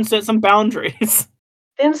got to insert some boundaries.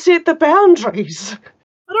 Then set the boundaries.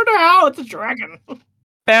 I don't know how. It's a dragon.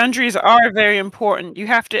 Boundaries are very important. You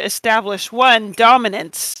have to establish one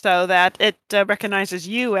dominance so that it recognizes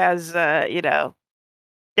you as, daddy,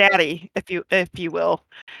 if you will.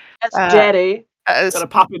 That's daddy. As Got a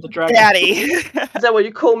puppy the dragon. daddy. Is that what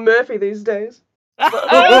you call Murphy these days? okay,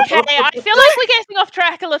 I feel like we're getting off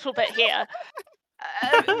track a little bit here.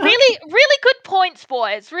 Really, really good points,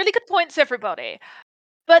 boys. Really good points, everybody.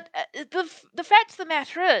 But the fact of the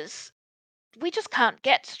matter is, we just can't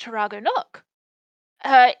get to Tarago Nook.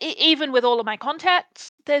 Even with all of my contacts,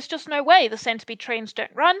 there's just no way. The Centipede trains don't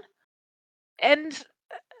run. And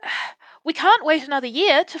we can't wait another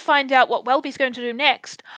year to find out what Welby's going to do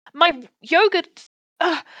next. My yoga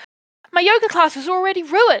class is already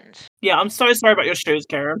ruined. Yeah, I'm so sorry about your shoes,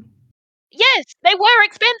 Karen. Yes, they were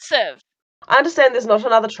expensive. I understand there's not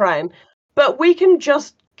another train, but we can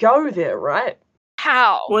just go there, right?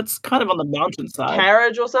 How? Well, it's kind of on the mountainside.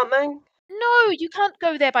 Carriage or something? No, you can't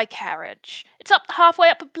go there by carriage. It's up halfway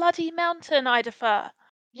up a bloody mountain, I defer.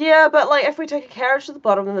 Yeah, but like if we take a carriage to the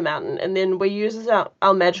bottom of the mountain and then we use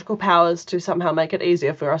our magical powers to somehow make it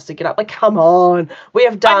easier for us to get up, like come on, we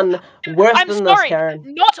have done worse I'm than sorry, this, Karen.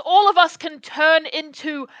 not all of us can turn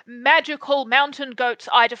into magical mountain goats,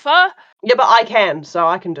 Idafer. Yeah, but I can, so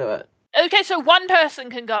I can do it. Okay, so one person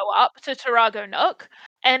can go up to Tarago Nook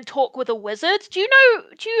and talk with a wizard. Do you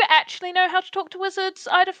actually know how to talk to wizards,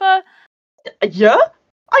 Idafer? Yeah,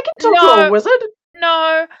 I can talk to a No. wizard.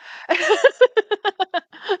 No.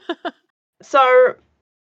 So,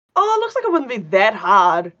 it looks like it wouldn't be that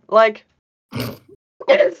hard. Like,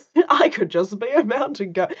 I could just be a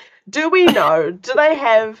mountain goat. Do we know? Do they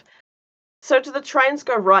have? So, do the trains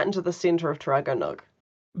go right into the center of Tarago Nook?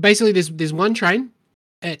 Basically, there's one train.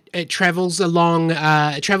 It travels along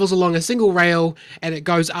a single rail and it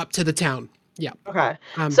goes up to the town. Yeah. Okay.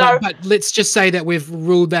 But let's just say that we've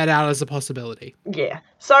ruled that out as a possibility. Yeah.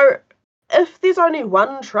 So, if there's only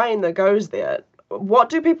one train that goes there, what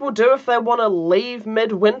do people do if they want to leave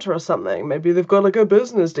midwinter or something? Maybe they've got like a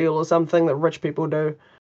business deal or something that rich people do.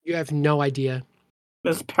 You have no idea.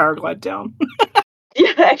 There's paraglide down.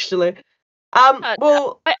 Yeah, actually.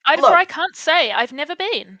 Well, I can't say. I've never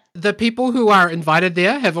been. The people who are invited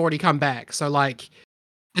there have already come back. So, like,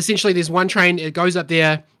 essentially, there's one train. It goes up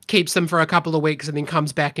there, keeps them for a couple of weeks, and then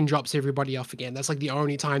comes back and drops everybody off again. That's like the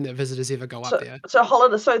only time that visitors ever go up there.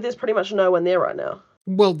 So there's pretty much no one there right now.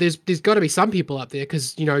 Well, there's got to be some people up there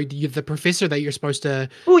because the professor that you're supposed to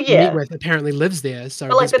meet with apparently lives there. So,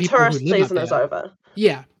 but like there's the people tourist who live season up is there. over.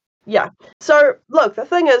 Yeah. Yeah. So look, the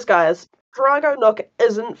thing is, guys, Tarago Nook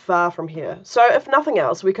isn't far from here. So if nothing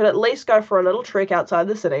else, we could at least go for a little trek outside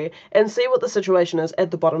the city and see what the situation is at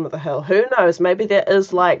the bottom of the hill. Who knows? Maybe there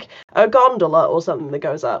is like a gondola or something that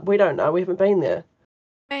goes up. We don't know. We haven't been there.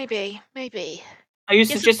 Maybe. Are you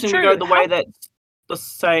suggesting we go the way that's the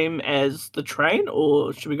same as the train,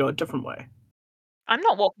 or should we go a different way? I'm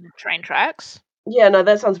not walking the train tracks. Yeah, no,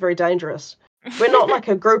 that sounds very dangerous. We're not like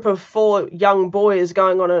a group of 4 young boys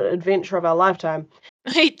going on an adventure of our lifetime.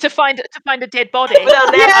 to find a dead body. With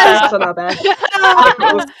our knapsacks on our back.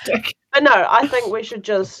 But no, I think we should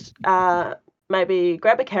just maybe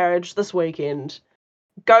grab a carriage this weekend,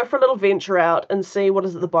 go for a little venture out and see what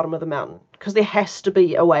is at the bottom of the mountain. Because there has to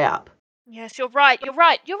be a way up. Yes, you're right.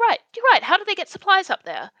 How do they get supplies up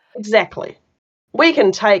there? Exactly. We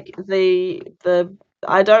can take the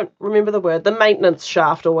I don't remember the word, the maintenance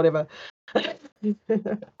shaft or whatever.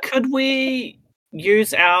 Could we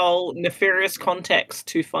use our nefarious contacts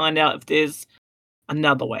to find out if there's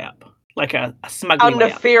another way up? Like a smuggling way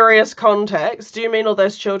up? Nefarious contacts? Do you mean all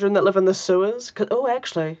those children that live in the sewers?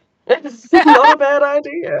 Actually, it's not a bad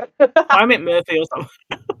idea. I meant Murphy or something.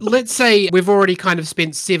 Let's say we've already kind of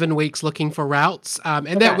spent 7 weeks looking for routes,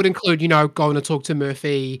 and that would include, going to talk to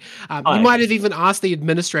Murphy. You might have even asked the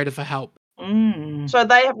administrator for help. So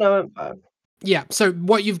they have no info. Yeah, so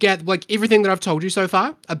what you've got, like everything that I've told you so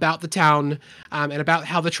far about the town and about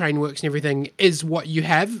how the train works and everything is what you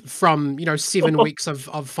have from, 7 weeks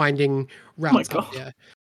of finding routes up there.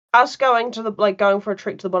 Us going to going for a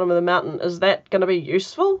trek to the bottom of the mountain, is that going to be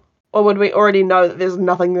useful? Or would we already know that there's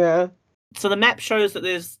nothing there? So the map shows that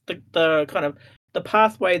there's the kind of the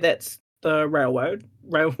pathway that's the railroad.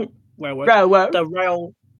 The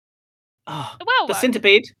rail. Oh, the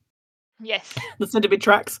centipede. Yes. The centipede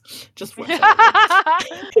tracks. Just for and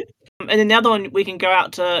then the other one we can go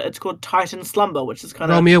out to. It's called Titan Slumber, which is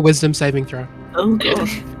kind of roll me a wisdom saving throw. Oh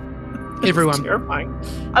gosh. Everyone. Terrifying.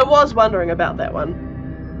 I was wondering about that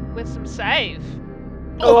one. Wisdom save.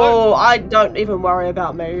 Oh, I don't even worry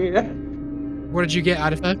about me. What did you get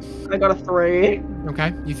out of it? I got a 3.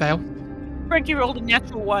 Okay, you fail. Frankie rolled a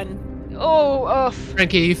natural 1.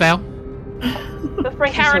 Frankie, you fail. But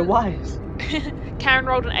Frankie's so wise. Karen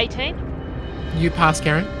rolled an 18. You pass,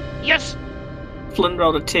 Karen. Yes. Flynn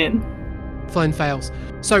rolled a 10. Flynn fails.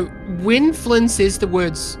 So when Flynn says the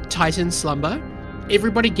words Titan Slumber,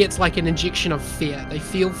 everybody gets like an injection of fear. They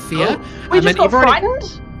feel fear. We just got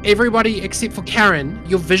frightened? Everybody except for Karen,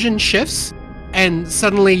 your vision shifts and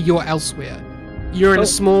suddenly you're elsewhere. You're in a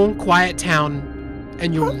small, quiet town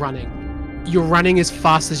and you're running. You're running as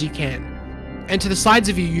fast as you can. And to the sides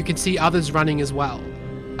of you, you can see others running as well.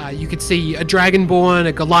 You could see a dragonborn,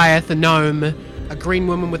 a Goliath, a gnome, a green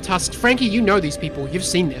woman with tusks. Frankie, you know these people. You've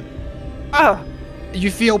seen them. Oh. You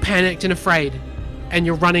feel panicked and afraid, and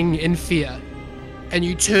you're running in fear. And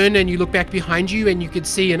you turn and you look back behind you, and you could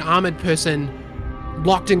see an armored person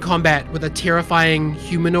locked in combat with a terrifying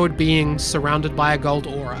humanoid being surrounded by a gold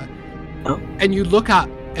aura. Oh. And you look up,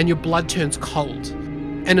 and your blood turns cold.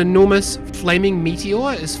 An enormous flaming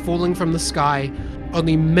meteor is falling from the sky,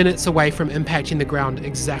 only minutes away from impacting the ground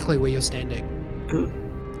exactly where you're standing.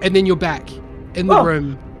 And then you're back, in the Oh.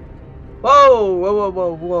 room. Whoa.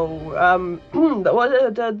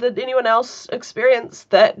 Did anyone else experience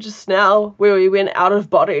that just now where we went out of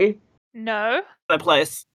body? No. That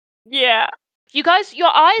place. Yeah. You guys,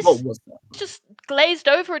 your eyes What was that? just glazed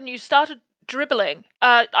over and you started dribbling.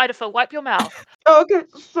 Idafer, wipe your mouth. Oh, okay.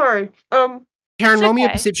 Sorry. Karen, It's roll me a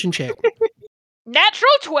okay. perception check.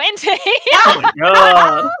 Natural 20! Oh my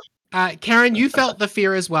god. Karen, you felt the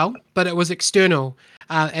fear as well, but it was external.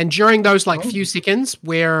 And during those few seconds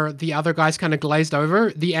where the other guys kind of glazed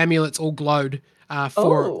over, the amulets all glowed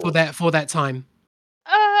for that time.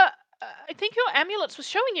 I think your amulets was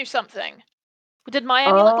showing you something. Did my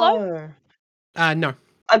amulet glow? No.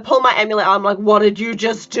 I pull my amulet out. I'm like, what did you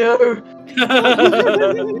just do?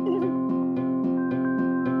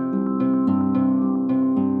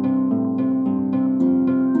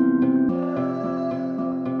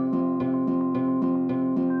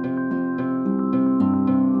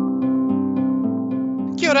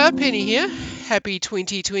 Kia ora, Penny here. Happy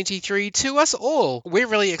 2023 to us all. We're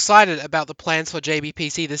really excited about the plans for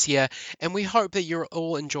JBPC this year, and we hope that you're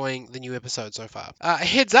all enjoying the new episode so far.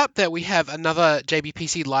 Heads up that we have another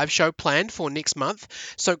JBPC live show planned for next month,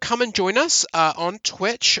 so come and join us on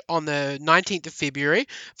Twitch on the 19th of February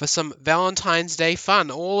for some Valentine's Day fun.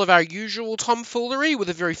 All of our usual tomfoolery with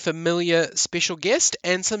a very familiar special guest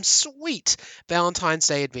and some sweet Valentine's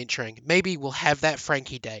Day adventuring. Maybe we'll have that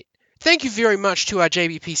Frankie date. Thank you very much to our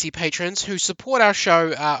JBPC patrons who support our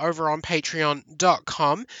show over on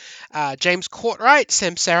patreon.com. James Courtwright,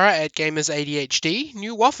 Samsara at Gamers ADHD,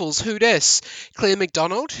 New Waffles, Who Dis, Claire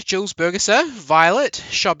McDonald, Jules Bergesser, Violet,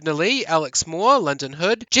 Shobna Lee, Alex Moore, London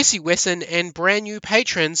Hood, Jesse Wesson, and brand new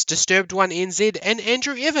patrons Disturbed One NZ and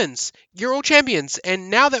Andrew Evans. You're all champions, and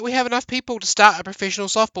now that we have enough people to start a professional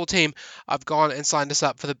softball team, I've gone and signed us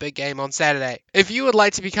up for the big game on Saturday. If you would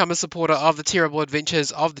like to become a supporter of the terrible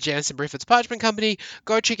adventures of the Janison Briffiths Parchment Company,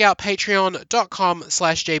 go check out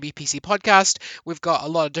patreon.com/JBPC podcast. We've got a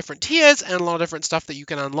lot of different tiers and a lot of different stuff that you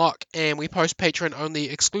can unlock, and we post patron-only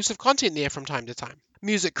exclusive content there from time to time.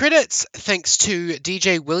 Music credits, thanks to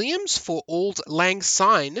DJ Williams for Auld Lang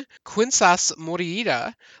Syne, Quinsas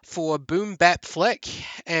Morida for Boom Bap Flick,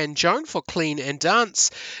 and Joan for Clean and Dance,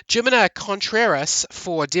 Jimena Contreras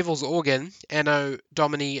for Devil's Organ, Anno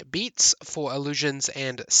Domini Beats for Illusions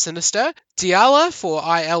and Sinister, Diala for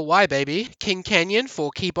ILY Baby, King Canyon for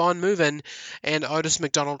Keep On Movin', and Otis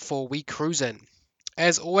McDonald for We Cruisin'.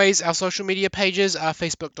 As always, our social media pages are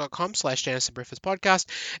facebook.com/Janison Briffiths Podcast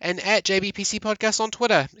and at JBPC Podcast on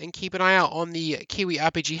Twitter. And keep an eye out on the Kiwi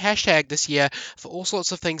RPG hashtag this year for all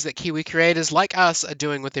sorts of things that Kiwi creators like us are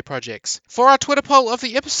doing with their projects. For our Twitter poll of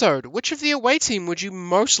the episode, which of the away team would you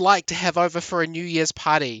most like to have over for a New Year's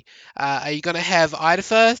party? Are you going to have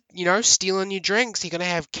Idafer, stealing your drinks? Are you going to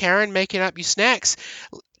have Karen making up your snacks?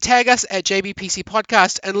 Tag us at JBPC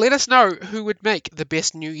Podcast and let us know who would make the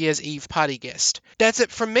best New Year's Eve party guest. That's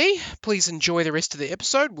it from me. Please enjoy the rest of the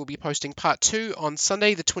episode. We'll be posting part 2 on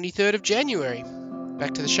Sunday the 23rd of January.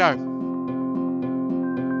 Back to the show.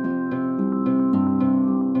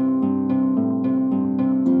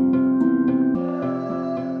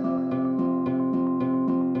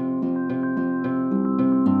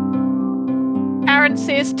 Aaron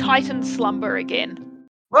says Titan slumber again.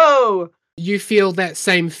 Whoa! You feel that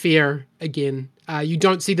same fear again. You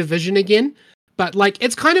don't see the vision again, but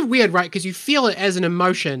it's kind of weird, right? Because you feel it as an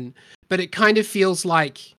emotion, but it kind of feels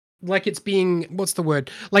like it's being, what's the word?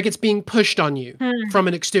 Like it's being pushed on you from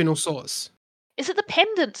an external source. Is it the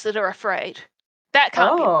pendants that are afraid? That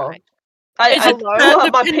can't be right. I pull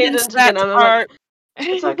up my pendants pendant again. that I'm like, are...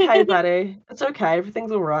 it's okay, buddy. It's okay.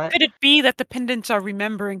 Everything's all right. Could it be that the pendants are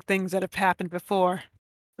remembering things that have happened before?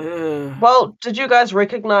 Well, did you guys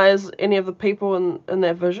recognize any of the people in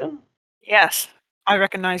that vision? Yes, I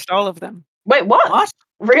recognized all of them. Wait, what? What?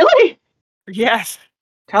 Really? Yes.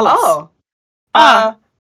 Tell us. Oh. I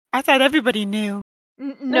thought everybody knew.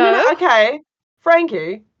 No. Okay.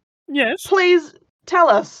 Frankie, Yes. please tell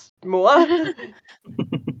us more.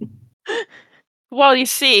 Well, you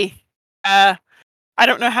see, I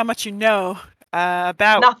don't know how much you know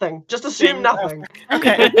about... Nothing. Just assume nothing.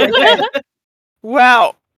 Okay.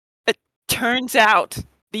 Well, it turns out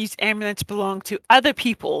these amulets belong to other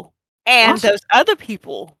people, and What? those other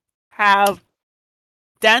people have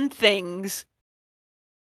done things,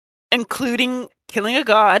 including killing a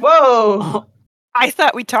god. Whoa. I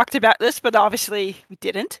thought we talked about this, but obviously we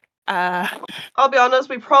didn't. I'll be honest,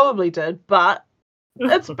 we probably did, but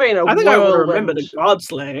it's been a I think I would whirlwind. remember the god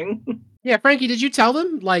slaying. Yeah, Frankie, did you tell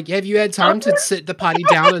them? Have you had time to sit the party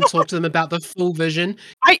down and talk to them about the full vision?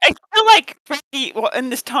 I feel like Frankie, in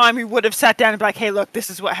this time, we would have sat down and be like, "Hey, look, this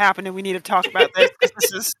is what happened, and we need to talk about this.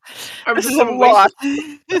 'Cause this is a lot."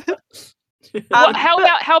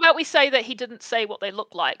 How about we say that he didn't say what they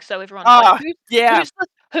look like, so everyone's like,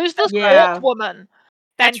 who's this fourth woman?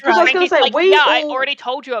 That's and right. I was gonna Frankie's say, like, I already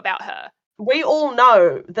told you about her. We all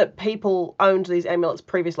know that people owned these amulets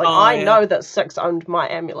previously. Like, I know that Six owned my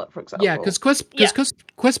amulet, for example. Yeah, because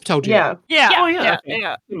Quisp told you. Yeah. Yeah.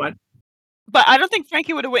 Never mind. But I don't think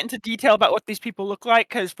Frankie would have went into detail about what these people look like,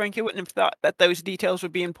 because Frankie wouldn't have thought that those details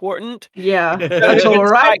would be important. Yeah. Until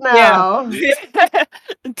right now.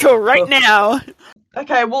 Until right now.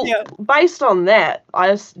 Okay, well, based on that,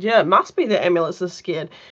 it must be that amulets are scared.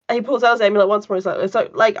 He pulls out his amulet once more. He's like, so,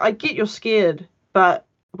 like, I get you're scared, but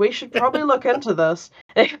we should probably look into this.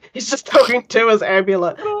 He's just talking to his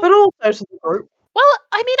amulet, but also to the group. Well,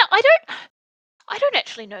 I mean, I don't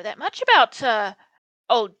actually know that much about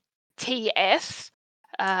old TS.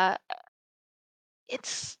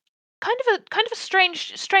 It's kind of a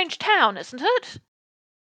strange town, isn't it?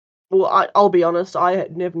 Well, I'll be honest, I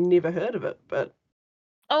had never heard of it, but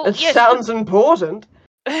it yes. sounds important.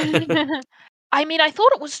 I mean, I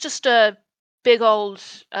thought it was just a big old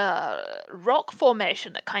rock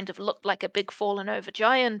formation that kind of looked like a big fallen over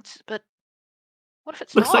giant, but what if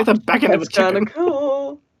it's Looks not? like the back end of a chicken. That's kind of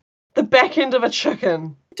cool. The back end of a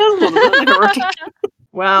chicken. It does look like a rocket.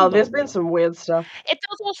 Wow, there's been some weird stuff. It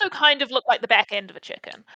does also kind of look like the back end of a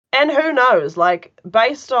chicken. And who knows, like,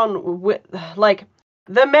 based on, like,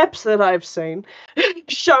 the maps that I've seen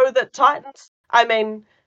show that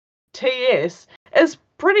TS is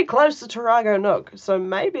pretty close to Tarago Nook, so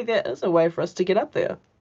maybe there is a way for us to get up there.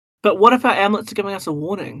 But what if our amulets are giving us a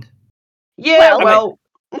warning? Yeah, well,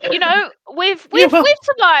 you know, we've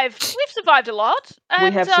survived. We've survived a lot. And,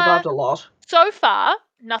 we have survived a lot. So far,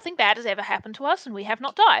 nothing bad has ever happened to us, and we have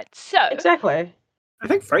not died. So exactly. I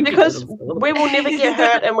think Frankie because we will never get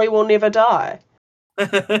hurt and we will never die.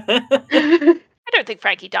 I don't think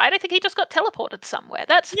Frankie died. I think he just got teleported somewhere.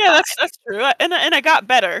 That's true. And I got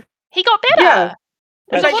better. He got better. Yeah.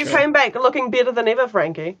 So you came back looking better than ever,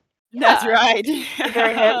 Frankie. Yeah. That's right. You're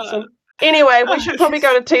very handsome. Anyway, we should probably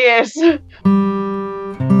go to TS.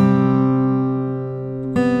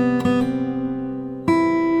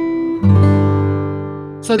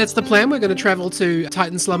 So that's the plan. We're going to travel to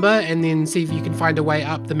Titan Slumber and then see if you can find a way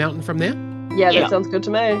up the mountain from there. Yeah, that sounds good to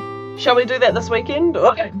me. Shall we do that this weekend?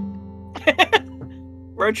 Okay.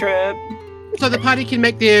 Road trip. So the party can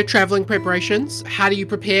make their traveling preparations. How do you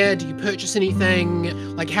prepare? Do you purchase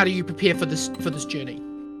anything? Like, how do you prepare for this journey?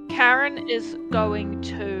 Karen is going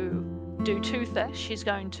to do two things. She's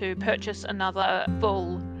going to purchase another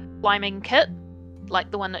full climbing kit,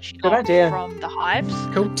 like the one that she got from the hives.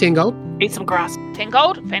 Cool. 10 gold. Eat some grass. 10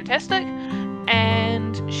 gold. Fantastic.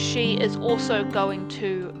 And she is also going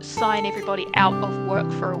to sign everybody out of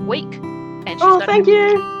work for a week. And she's thank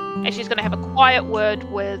you. And she's going to have a quiet word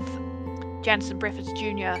with Jansen Breffers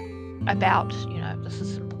Jr. about, this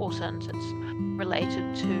is important. It's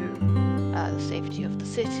related to the safety of the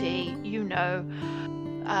city.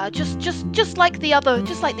 Just like the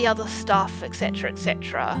other stuff, etc.,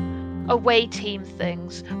 etc. Away team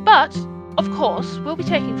things. But of course, we'll be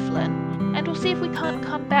taking Flynn, and we'll see if we can't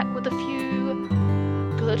come back with a few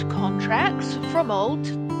good contracts from old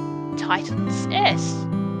Titan's S.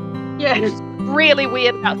 Yeah. It's really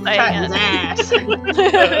weird about saying Titan's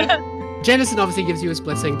it. Janison obviously gives you his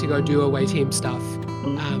blessing to go do away team stuff.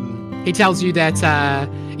 He tells you that,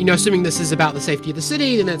 assuming this is about the safety of the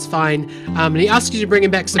city, then that's fine. And he asks you to bring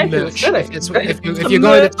him back some merch. If you're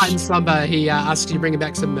going to Titan Slumber, he asks you to bring him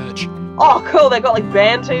back some merch. Oh, cool. They got like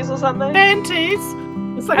band tees or something? Band tees?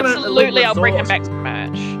 Absolutely, I'll bring him back some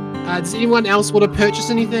merch. Does anyone else want to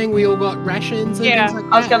purchase anything? We all got rations and things like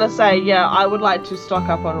that. I was going to say, I would like to stock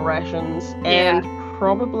up on rations and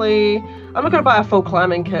probably, I'm not going to buy a full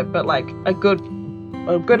climbing kit, but like a good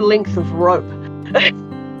length of rope.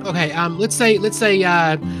 Okay, let's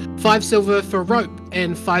say 5 silver for rope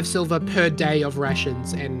and 5 silver per day of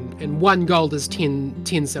rations, and 1 gold is 10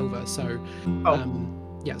 silver. So,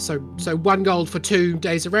 so 1 gold for 2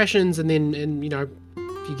 days of rations, and then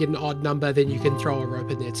if you get an odd number, then you can throw a rope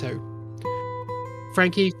in there too.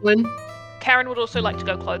 Frankie, Flynn? Karen would also like to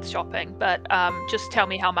go clothes shopping, but just tell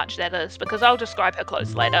me how much that is, because I'll describe her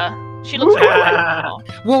clothes later. She looks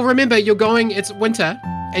Well, remember, it's winter,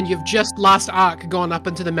 and you've just last arc gone up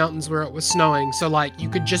into the mountains where it was snowing, so you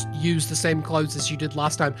could just use the same clothes as you did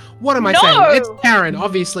last time. What am I saying? It's Karen.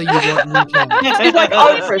 Obviously, you want new clothes. She's like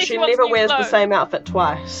Oprah. She never wears the same outfit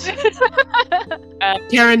twice.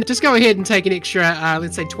 Karen, just go ahead and take an extra,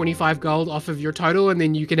 let's say 25 gold off of your total, and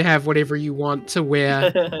then you can have whatever you want to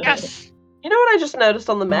wear. Yes. You know what I just noticed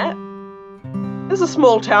on the map? There's a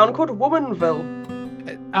small town called Womanville.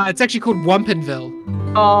 It's actually called Wampinville.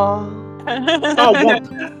 Oh,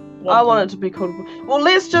 Oh, I want it to be called. Well,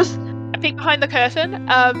 let's just. A peek behind the curtain.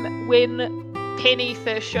 When Penny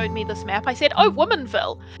first showed me this map, I said, "Oh,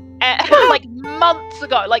 Womanville," like months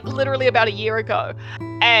ago, like literally about a year ago.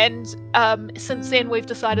 And since then, we've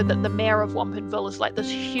decided that the mayor of Wampinville is like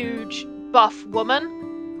this huge buff woman.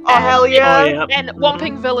 Oh, hell yeah! Oh, yeah. And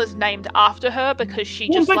Wampinville is named after her because she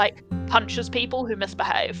just like punches people who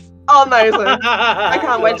misbehave. Oh, amazing! I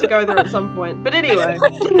can't wait to go there at some point. But anyway,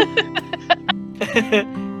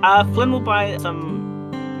 Flynn will buy some.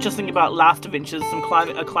 Just thinking about last adventures, a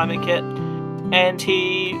climbing kit, and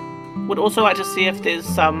he would also like to see if there's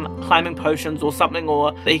some climbing potions or something,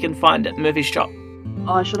 or that he can find at Murphy's shop.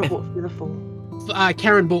 oh, I should have bought Featherfall.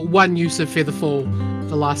 Karen bought one use of Featherfall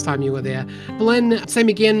the last time you were there. Flynn, same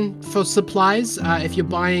again for supplies. If you're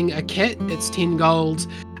buying a kit, it's 10 gold.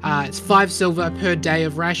 It's 5 silver per day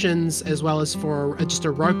of rations, as well as for just a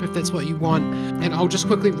rope if that's what you want. And I'll just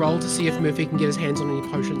quickly roll to see if Murphy can get his hands on any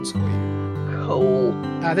potions for you. Cool.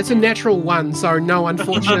 That's a natural 1, so no,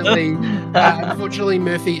 unfortunately, unfortunately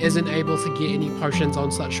Murphy isn't able to get any potions on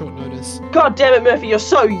such short notice. God damn it, Murphy! You're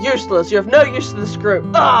so useless. You have no use to this group.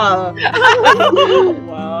 Ah.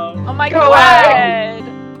 Wow. Oh my Go god!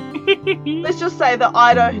 Let's just say that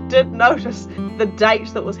Ido did notice the date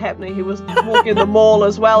that was happening. He was walking the mall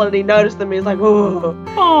as well, and he noticed them. He's like, "Oh,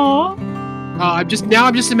 Aww. I'm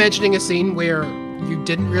just imagining a scene where you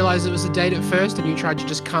didn't realize it was a date at first, and you tried to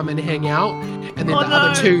just come and hang out, and then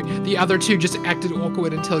the other two just acted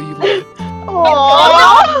awkward until you left.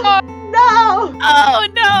 oh, no!" Oh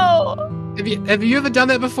no! Have you ever done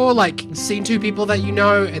that before? Like seen two people that you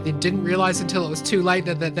know, and then didn't realize until it was too late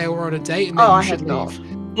that they were on a date, and then Oh, you I should have not.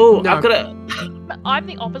 leave. Oh, No. I've got a. I'm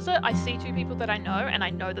the opposite. I see two people that I know, and I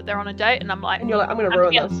know that they're on a date, and I'm like, And you're like, "I'm gonna time to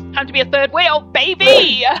ruin be a- this." time to be a third wheel,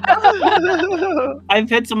 baby! I've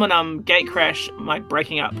had someone gate crash, like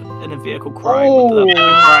breaking up in a vehicle, crying, with the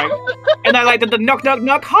crying, and I like did the knock knock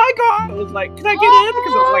knock. Hi guys. I was like, can I get in?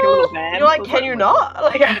 Because it was like a little van. You're like, I was "Can you not?"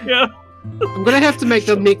 Like, Yeah. I'm gonna have to make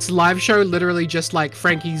the next live show literally just like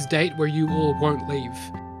Frankie's date, where you all won't leave.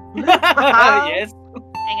 Yes.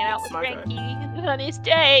 Hanging out with Smoke it. Frankie on his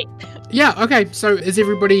date. Yeah. Okay. So is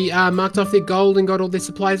everybody marked off their gold and got all their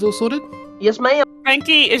supplies all sorted? yes, ma'am.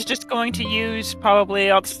 Frankie is just going to use probably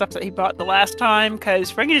all the stuff that he bought the last time, because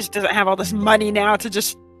Frankie just doesn't have all this money now to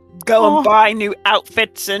just go Oh. and buy new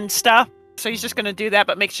outfits and stuff. So he's just going to do that,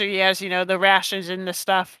 but make sure he has, the rations and the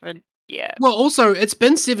stuff. And yeah. Well, also it's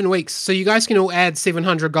been 7 weeks, so you guys can all add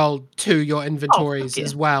 700 gold to your inventories yeah.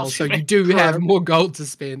 as well. I'll So shoot you it. do have more gold to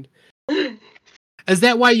spend. Is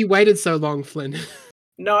that why you waited so long, Flynn?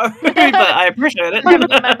 No, but I appreciate it. Money.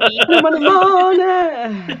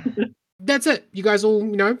 Money. That's it. You guys all,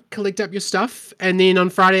 collect up your stuff, and then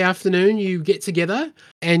on Friday afternoon you get together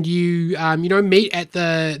and you, meet at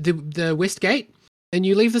the West Gate, and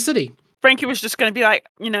you leave the city. Frankie was just going to be like,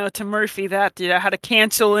 to Murphy that, how to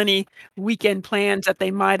cancel any weekend plans that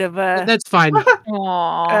they might have That's fine.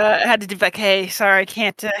 Aww. had to do like, hey, sorry, I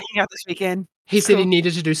can't hang out this weekend. He said he Cool.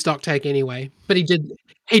 needed to do stock take anyway, but he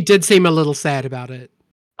did seem a little sad about it.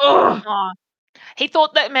 Ugh. Aw. He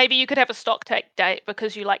thought that maybe you could have a stock take date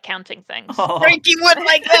because you like counting things. Oh. Frankie wouldn't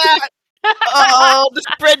like that. Oh, the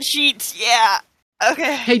spreadsheets. Yeah.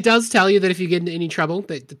 Okay. He does tell you that if you get into any trouble,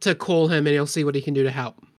 to call him and he'll see what he can do to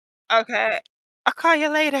help. Okay. I'll call you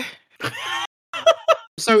later.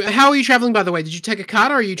 So how are you traveling, by the way? Did you take a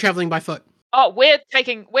cart or are you traveling by foot? Oh, we're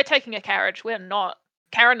taking a carriage. We're not.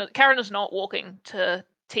 Karen is not walking to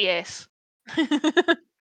TS.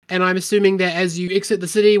 And I'm assuming that as you exit the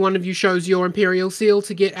city, one of you shows your Imperial seal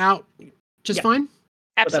to get out just Yeah. fine? Without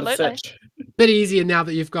a Absolutely. search. Bit easier now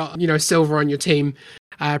that you've got, Silver on your team.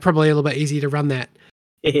 Probably a little bit easier to run that.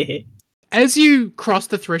 As you cross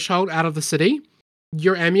the threshold out of the city,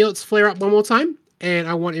 your amulets flare up one more time, and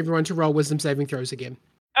I want everyone to roll wisdom saving throws again.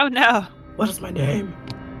 Oh no. What is my name?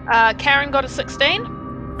 Karen got a 16.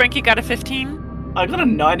 Frankie got a 15. I got a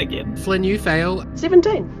 9 again. Flynn, you fail.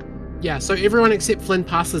 17. Yeah, so everyone except Flynn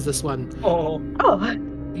passes this one. Oh. Oh,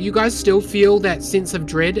 You guys still feel that sense of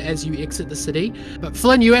dread as you exit the city, but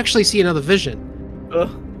Flynn, you actually see another vision. Ugh.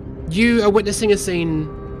 You are witnessing a scene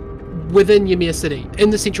within Ymir City, in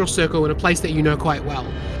the central circle, in a place that you know quite well.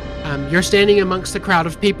 You're standing amongst a crowd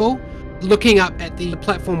of people, looking up at the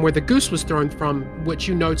platform where the goose was thrown from, which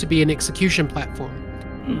you know to be an execution platform.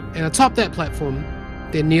 And atop that platform,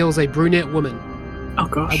 there kneels a brunette woman, Oh a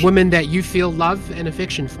gosh. woman that you feel love and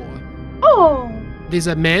affection for. oh. There's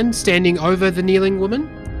a man standing over the kneeling woman,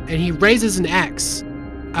 and he raises an axe,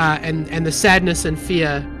 and the sadness and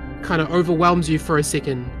fear kind of overwhelms you for a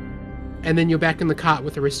second. and then you're back in the cart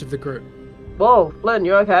with the rest of the group. Whoa, Flynn,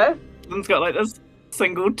 you okay? Flynn's got like this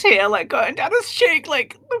single tear like going down his cheek,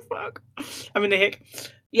 like the fuck. I mean the heck.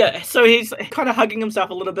 Yeah, so he's kind of hugging himself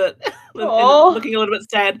a little bit and Aw. looking a little bit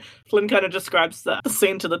sad. Flynn kind of describes the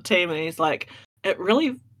scene to the team, and he's like, "It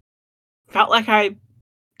really felt like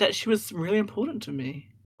that she was really important to me."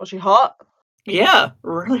 Was she hot? Yeah,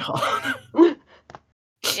 really hot.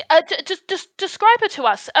 Just describe her to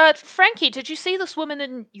us. Frankie, did you see this woman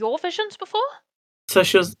in your visions before? So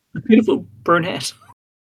she was a beautiful brunette.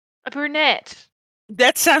 A brunette.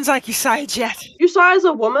 That sounds like Usaya Jet. You saw as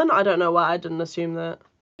a woman? I don't know why I didn't assume that.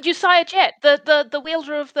 Usaya Jet, the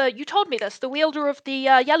wielder of the. You told me this. The wielder of the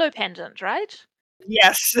yellow pendant, right?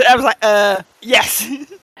 Yes. I was like, yes.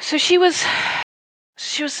 So she was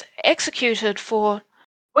executed for.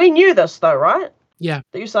 We knew this though, right? Yeah.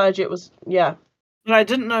 That Usaya Jet was, yeah. But I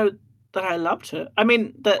didn't know that I loved her. I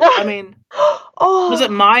mean, Oh, was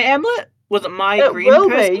it my amulet? Was it my it green will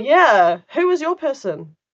person? be, yeah. Who was your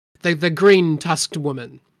person? The green tusked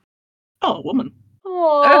woman. Oh, a woman.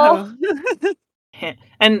 Oh,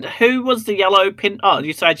 And who was the yellow pin? Oh,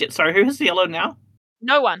 you said it. Sorry, who has the yellow now?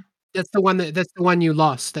 No one. That's the one you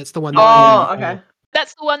lost. That's the one. oh, okay.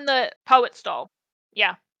 That's the one that Poet stole.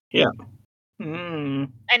 Yeah. Hmm.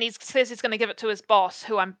 And he says he's going to give it to his boss,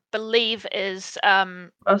 who I believe is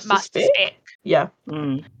Master Master Spec? Spec, Yeah.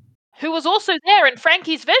 Mm. who was also there in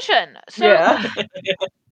Frankie's vision. So Yeah.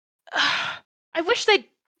 I wish they'd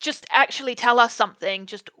just actually tell us something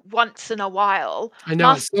just once in a while. I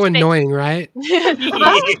know, it's so annoying, right?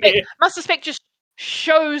 Master Spec just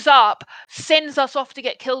shows up, sends us off to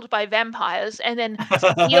get killed by vampires, and then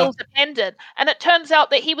steals a pendant. And it turns out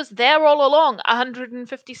that he was there all along,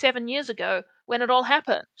 157 years ago, when it all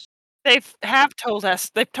happened. They have told us.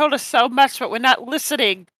 They've told us so much, but we're not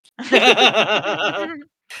listening.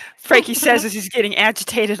 Frankie says as he's getting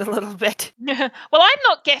agitated a little bit. Well, I'm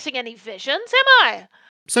not getting any visions, am I?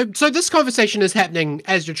 So this conversation is happening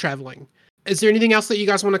as you're traveling. Is there anything else that you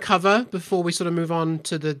guys want to cover before we sort of move on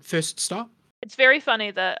to the first stop? It's very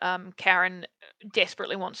funny that Karen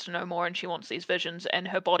desperately wants to know more, and she wants these visions, and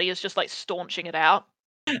her body is just like staunching it out.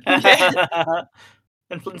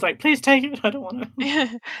 And Flynn's like, please take it. I don't want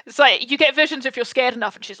to. It's like you get visions if you're scared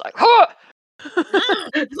enough, and she's like, "Huh!"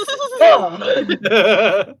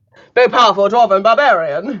 Big, powerful, dwarven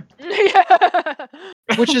barbarian. Yeah.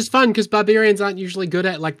 Which is fun because barbarians aren't usually good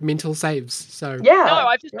at like mental saves. So Yeah. No,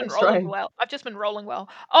 I've just been that's rolling right. well. I've just been rolling well.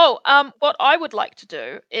 Oh, what I would like to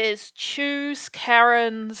do is choose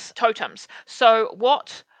Karen's totems. So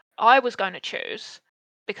what I was going to choose,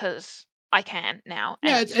 because I can now.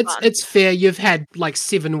 And yeah, fun. it's fair. You've had like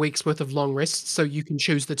 7 weeks worth of long rests, so you can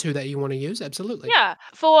choose the 2 that you want to use. Absolutely. Yeah,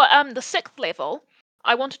 for the 6th level,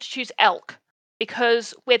 I wanted to choose elk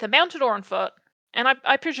because whether mounted or on foot, and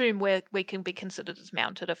I presume we can be considered as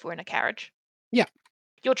mounted if we're in a carriage. Yeah.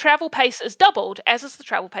 Your travel pace is doubled, as is the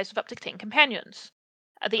travel pace of up to 10 companions.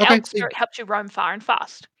 The Okay, elk spirit helps you roam far and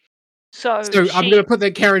fast. So I'm going to put the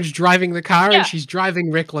carriage driving the car, Yeah. and she's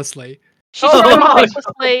driving recklessly. she's Oh, roaming God.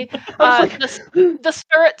 recklessly. I was like,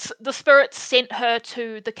 The spirits sent her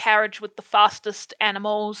to the carriage with the fastest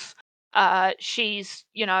animals. She's,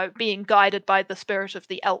 being guided by the spirit of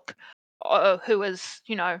the elk, who is,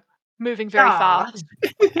 moving very Ah. fast.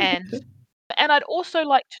 And I'd also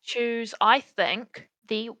like to choose, I think,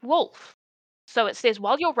 the wolf. So it says,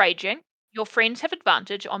 while you're raging, your friends have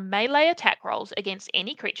advantage on melee attack rolls against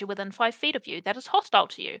any creature within 5 feet of you that is hostile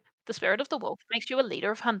to you. The spirit of the wolf makes you a leader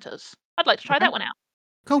of hunters. I'd like to try Okay. that one out.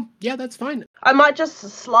 Cool. Yeah, that's fine. I might just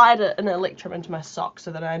slide an electrum into my sock so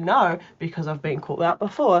that I know, because I've been called out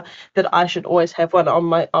before, that I should always have one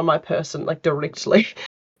on my person, like directly.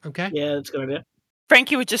 Okay. Yeah, that's a good idea.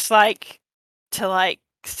 Frankie would just like to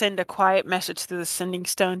send a quiet message through the sending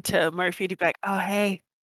stone to Murphy to be like, "Oh hey,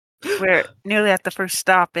 we're nearly at the first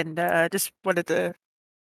stop, and just wanted to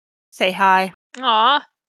say hi." Aw.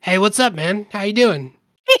 Hey, what's up, man? How you doing?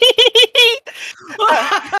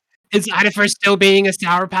 Is Idafer still being a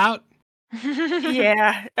sourpout?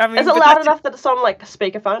 Yeah, I mean, Is it but loud that's- enough that it's on like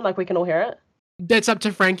speakerphone, like we can all hear it? That's up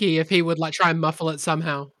to Frankie if he would like try and muffle it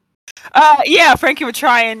somehow. Yeah, Frankie would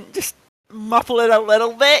try and just muffle it a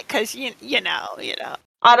little bit because you know.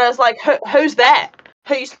 I was like, who's that?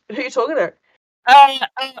 Who you talking to? Well,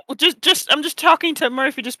 I'm just talking to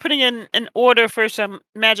Murphy, just putting in an order for some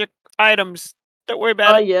magic items. Don't worry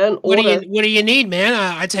about Oh it. yeah, an order. What do you need, man?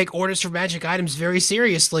 I take orders for magic items very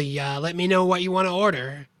seriously. Let me know what you want to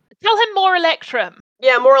order. Tell him more Electrum.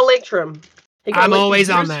 Yeah, more electrum. He can I'm at least be always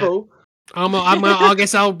on that. useful. I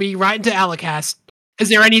guess I'll be right into Alicast. Is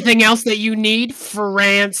there anything else that you need,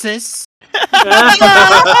 Francis?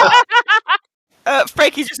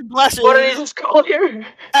 Frankie just blushes. What did he just call you?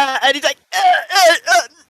 And he's like,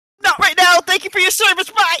 not right now. Thank you for your service.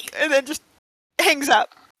 Bye. And then just hangs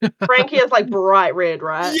up. Frankie is like bright red,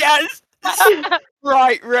 right? Yes.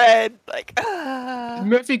 Bright red. Like,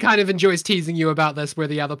 Murphy kind of enjoys teasing you about this where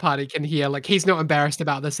the other party can hear. Like, he's not embarrassed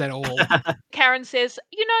about this at all. Karen says,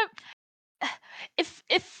 you know,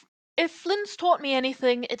 if Flynn's taught me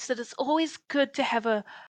anything, it's that it's always good to have a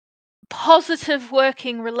positive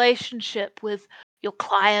working relationship with your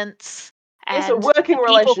clients. It's a And working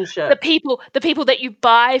relationship. the people that you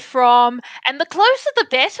buy from, and the closer the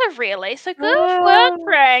better, really. So good work,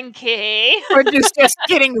 Frankie. we're just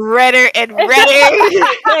getting redder and redder.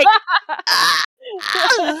 Like,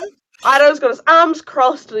 Ida's got his arms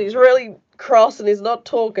crossed and he's really cross and he's not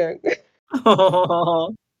talking.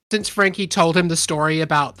 Since Frankie told him the story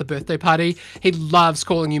about the birthday party, he loves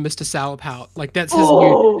calling you Mr. Sourpout. Like, that's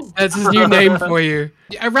his new name for you.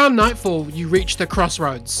 Around nightfall, you reach the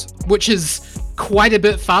crossroads, which is quite a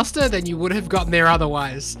bit faster than you would have gotten there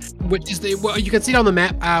otherwise. Which is you can see it on the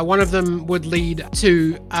map. One of them would lead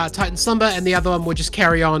to Titan Slumber, and the other one would just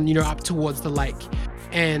carry on, up towards the lake.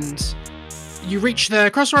 And you reach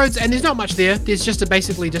the crossroads, and there's not much there. There's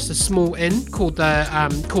basically just a small inn called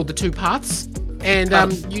the Two Paths. And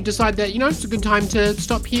you decide that it's a good time to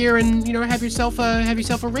stop here and have yourself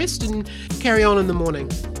a rest and carry on in the morning.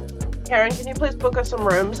 Karen, can you please book us some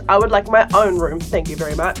rooms? I would like my own room, thank you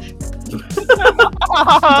very much.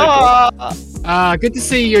 Good to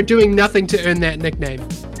see you're doing nothing to earn that nickname.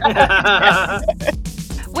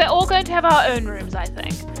 We're all going to have our own rooms, I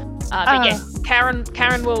think. But yeah, Karen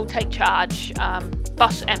will take charge,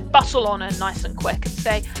 bustle on in nice and quick and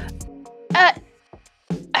say,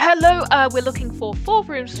 hello, we're looking for 4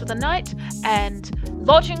 rooms for the night and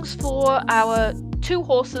lodgings for our 2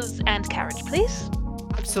 horses and carriage, please.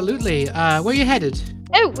 Absolutely. Where are you headed?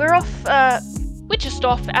 Oh, we're just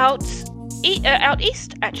off out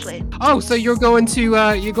east, actually. Oh, so you're going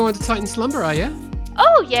to Titan Slumber, are you?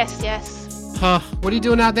 Oh, yes. Huh. What are you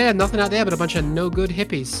doing out there? Nothing out there but a bunch of no good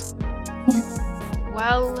hippies.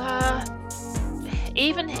 Well,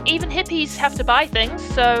 even hippies have to buy things,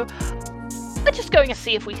 so we're just going to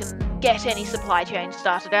see if we can get any supply chain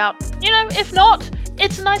started out. If not,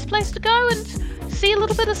 it's a nice place to go and see a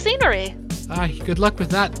little bit of scenery. Good luck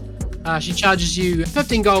with that. She charges you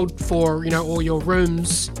 15 gold for, all your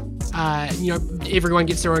rooms. Everyone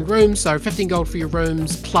gets their own room, so 15 gold for your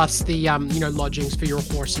rooms, plus the, lodgings for your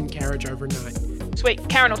horse and carriage overnight. Sweet.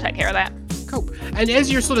 Karen will take care of that. Cool. And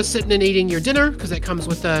as you're sort of sitting and eating your dinner, because that comes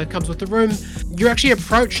with the room, you're actually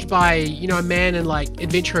approached by, a man in,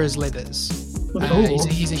 adventurer's leathers.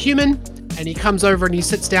 He's a human, and he comes over and he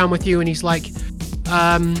sits down with you, and he's like,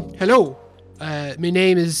 hello. My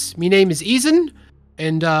name is Eason,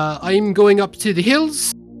 and I'm going up to the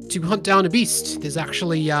hills to hunt down a beast. There's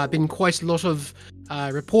actually been quite a lot of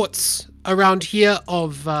reports around here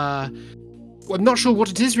of I'm not sure what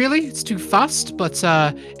it is really. It's too fast, but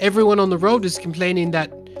everyone on the road is complaining that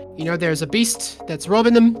there's a beast that's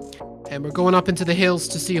robbing them, and we're going up into the hills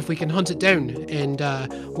to see if we can hunt it down. And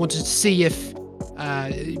wanted to see if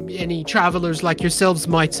any travelers like yourselves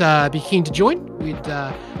might be keen to join. We'd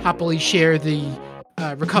happily share the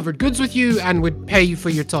recovered goods with you and would pay you for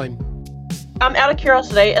your time. Out of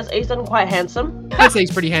curiosity, is Ethan quite handsome? I'd say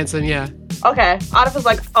he's pretty handsome, yeah. Okay, Artificer's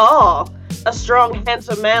like, oh, a strong,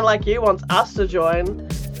 handsome man like you wants us to join.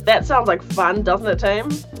 That sounds like fun, doesn't it,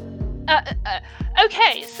 team?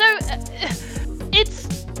 Okay, so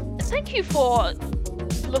thank you for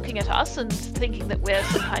looking at us and thinking that we're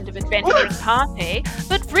some kind of adventuring party,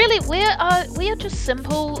 but really we are just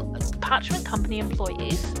simple Parchment Company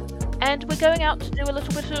employees, and we're going out to do a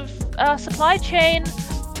little bit of supply chain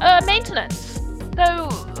maintenance. So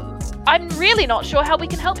I'm really not sure how we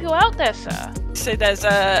can help you out there, sir. So there's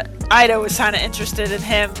Ida was kind of interested in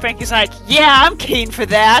him. Frankie's like, yeah, I'm keen for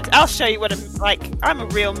that. I'll show you what I'm like. I'm a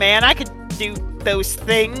real man. I could do those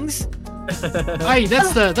things. Hey,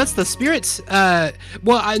 that's the spirit.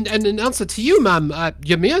 Well, and in answer to you, ma'am,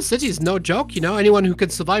 Ymir City is no joke. Anyone who can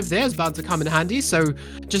survive there is bound to come in handy. So,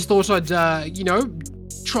 just thought I'd,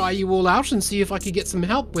 try you all out and see if I could get some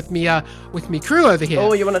help with me crew over here.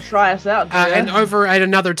 Oh, you want to try us out? And over at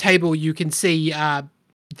another table, you can see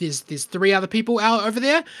there's 3 other people out over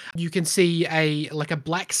there. You can see a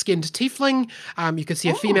black-skinned tiefling. You can see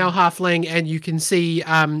a female halfling, and you can see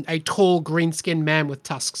a tall green-skinned man with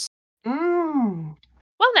tusks.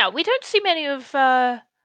 Well, now we don't see many of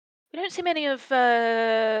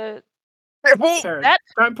Sure. that.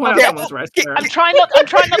 Don't point out someone's race. Sure. I'm trying not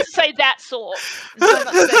to say that sort.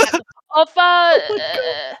 Of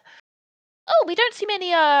we don't see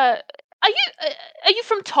many. Are you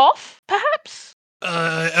from Toff, perhaps?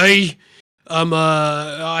 I am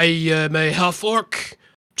a half orc.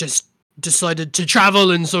 Just decided to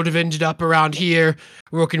travel and sort of ended up around here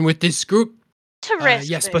working with this group.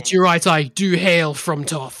 Interesting. Yes, but you're right. I do hail from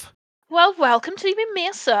Toth. Well, welcome to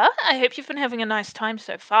Mimir, sir. I hope you've been having a nice time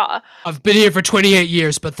so far. I've been here for 28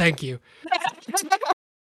 years, but thank you.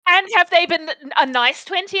 And have they been a nice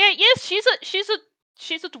 28 years? She's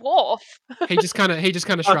a dwarf. He just kind of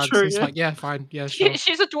Oh, shrugs. true, He's yeah. like, yeah, fine, yeah, sure.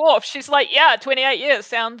 She's a dwarf. She's like, yeah, 28 years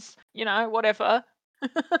sounds, whatever.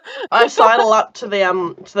 I sidle up to the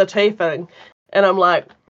tiefling, and I'm like,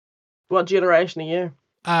 "What generation are you?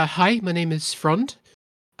 Hi, my name is Frond.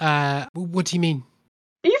 What do you mean?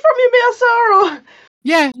 Are you from Ymir, sir, or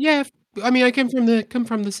Yeah. I mean, I come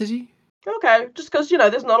from the city. okay? Just because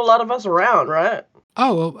there's not a lot of us around, right?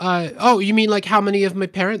 Oh, you mean like how many of my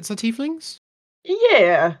parents are tieflings?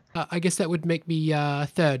 Yeah. I guess that would make me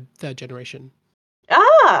third generation.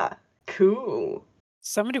 Ah, cool.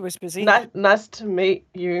 Somebody was busy. Nice to meet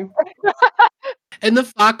you. In the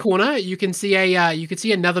far corner, you can see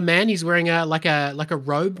another man. He's wearing a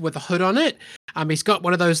robe with a hood on it. He's got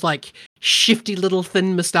one of those like shifty little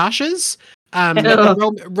thin moustaches.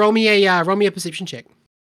 Roll me a perception check.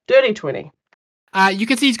 Dirty 20. You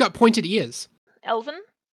can see he's got pointed ears. Elven?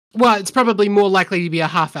 Well, it's probably more likely to be a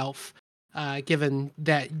half elf, given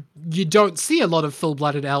that you don't see a lot of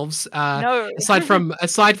full-blooded elves. No. Aside from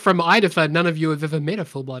Idafer, none of you have ever met a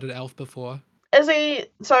full-blooded elf before. Is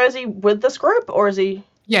he with this group, or is he?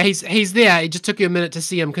 Yeah, he's there. It just took you a minute to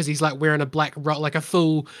see him because he's like wearing a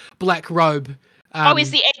full black robe.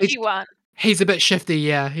 He's the edgy one. He's a bit shifty.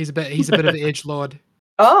 Yeah, he's a bit of an edgelord.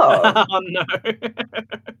 Oh. Oh no.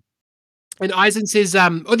 And Eisen says,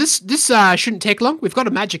 this shouldn't take long. We've got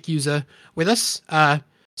a magic user with us.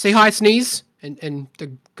 Say hi, Sneeze." And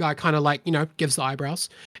the guy kind of like, gives the eyebrows.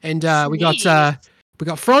 And we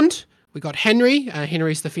got Frond, we got Henry.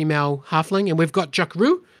 Henry's the female halfling, and we've got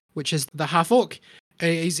Jakru, which is the half orc.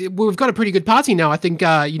 We've got a pretty good party now. I think,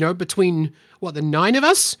 between the 9 of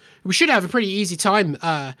us, we should have a pretty easy time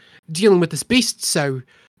dealing with this beast. So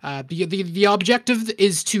the objective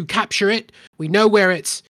is to capture it. We know where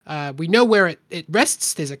it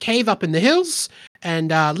rests. There's a cave up in the hills, and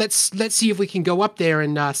let's see if we can go up there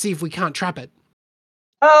and see if we can't trap it.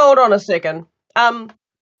 Hold on a second.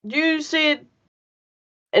 You said,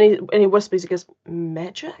 and he whispers, he goes,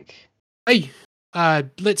 magic? Hey,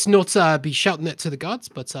 let's not be shouting it to the gods,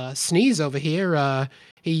 but Sneeze over here,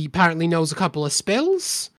 he apparently knows a couple of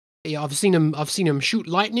spells. Yeah, I've seen him shoot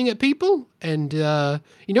lightning at people, and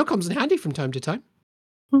comes in handy from time to time.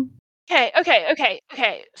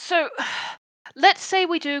 Okay. So, let's say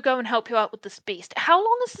we do go and help you out with this beast. How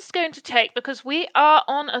long is this going to take? Because we are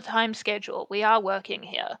on a time schedule. We are working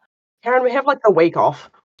here. Karen, we have like a week off.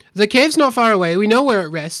 The cave's not far away. We know where it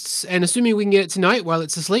rests, and assuming we can get it tonight while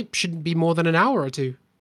it's asleep, shouldn't be more than an hour or two.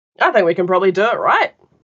 I think we can probably do it, right?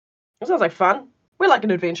 It sounds like fun. We like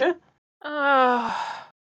an adventure.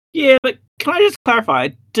 Yeah, but can I just clarify?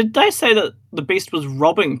 Did they say that the beast was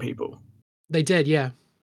robbing people? They did, yeah.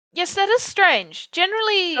 Yes, that is strange.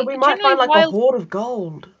 Generally, So we might find like a hoard of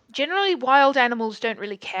gold. Generally, wild animals don't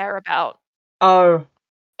really care about Oh.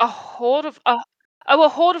 a hoard of a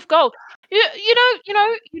hoard of gold.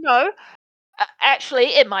 You know. Actually,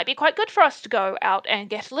 it might be quite good for us to go out and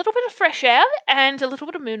get a little bit of fresh air and a little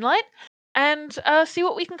bit of moonlight, and see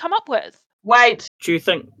what we can come up with. Wait. Do you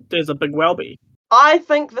think there's a big Welby? I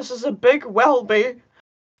think this is a big Welby.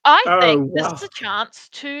 I think wow. this is a chance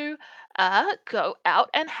to go out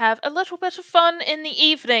and have a little bit of fun in the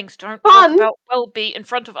evenings. Don't Fun? talk about Welby in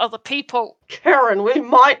front of other people. Karen, we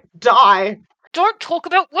might die. Don't talk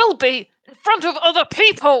about Welby in front of other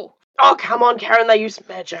people. Oh, come on, Karen, they use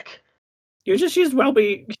magic. You just used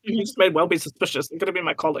Welby. You just made Welby suspicious. It could have been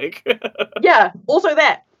my colleague. Yeah, also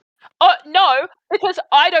that. Oh, no, because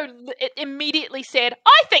it immediately said,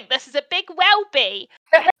 I think this is a big Welby.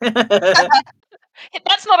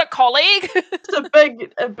 That's not a colleague. It's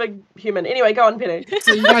a big human. Anyway, go on, Penny.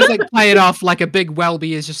 So you guys like play it off like a big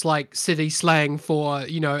Welby is just like city slang for,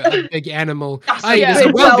 a big animal. Hey, there's a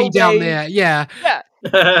big Welby down Welby. there. Yeah. Yeah.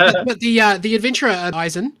 But the adventurer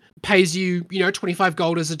Eisen pays you, 25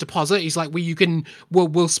 gold as a deposit. He's like,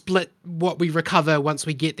 we'll split what we recover once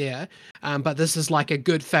we get there. But this is like a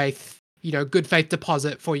good faith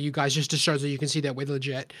deposit for you guys, just to show that you can see that we're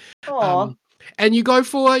legit. Aw. And you go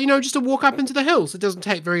for, just a walk up into the hills. It doesn't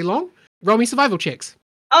take very long. Roll me survival checks.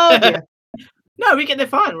 Oh, yeah. No, we get there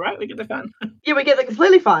fine, right? We get there fine. Yeah, we get that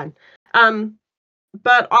completely fine.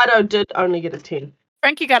 But Ido did only get a 10.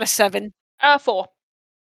 Frankie got a 7. 4.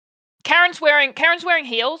 Karen's wearing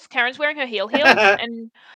heels. Karen's wearing her heels,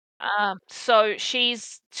 and so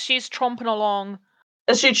she's tromping along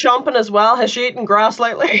Is she chomping as well? Has she eaten grass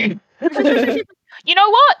lately? You know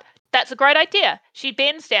what? That's a great idea. She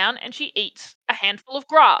bends down and she eats a handful of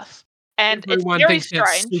grass. And Everyone it's very thinks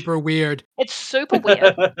that's strange. super weird. It's super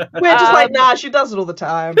weird. We're just like, nah, she does it all the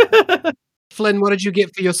time. Flynn, what did you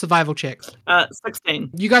get for your survival checks?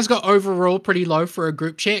 16. You guys got overall pretty low for a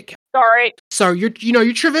group check. Sorry. So you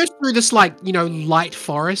traverse through this light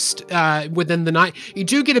forest within the night. You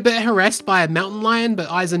do get a bit harassed by a mountain lion, but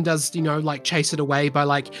Eisen does chase it away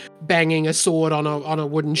by banging a sword on a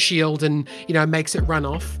wooden shield and makes it run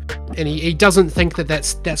off. And he doesn't think that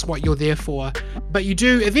that's what you're there for. But you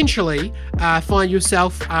do eventually find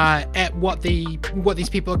yourself at what these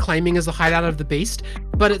people are claiming is the hideout of the beast.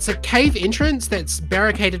 But it's a cave entrance that's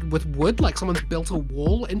barricaded with wood, like someone's built a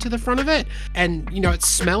wall into the front of it, and it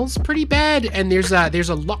smells pretty bad. And there's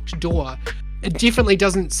a locked door. It definitely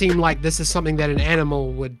doesn't seem like this is something that an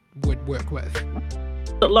animal would work with.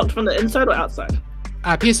 Is it locked from the inside or outside?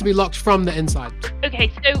 Appears to be locked from the inside.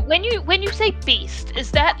 Okay, so when you say beast,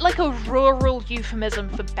 is that like a rural euphemism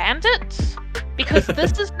for bandits? Because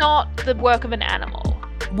this is not the work of an animal.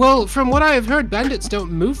 Well, from what I have heard, bandits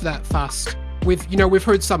don't move that fast. We've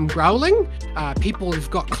heard some growling. People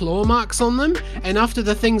have got claw marks on them, and after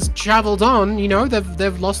the things travelled on,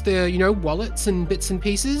 they've lost their wallets and bits and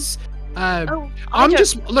pieces. I'm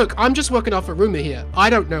just working off a rumor here. I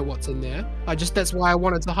don't know what's in there. That's why I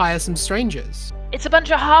wanted to hire some strangers. It's a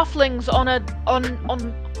bunch of halflings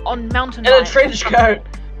on mountain. In a trench coat.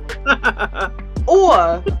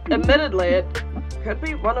 Or, admittedly, it could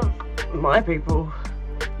be one of my people.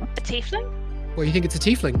 A tiefling? Well, you think it's a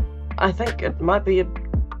tiefling? I think it might be a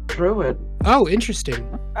druid. Oh,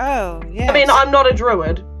 interesting. Oh, yeah. I mean, I'm not a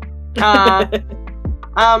druid.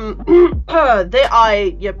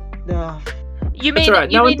 You mean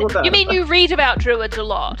right. you mean you read about druids a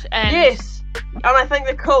lot? And Yes, and I think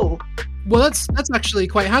they're cool. Well, that's actually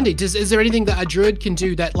quite handy. Is there anything that a druid can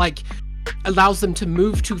do that allows them to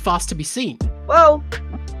move too fast to be seen? Well,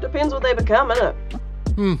 depends what they become,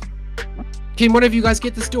 innit? Can one of you guys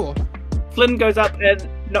get this door? Flynn goes up and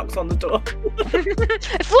knocks on the door.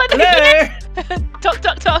 Flynn, Hello! Tock,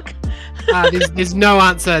 tock, tock. There's no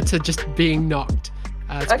answer to just being knocked.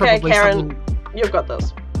 It's Okay, probably Karen, something... you've got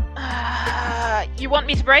this. You want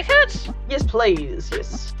me to break it? Yes, please.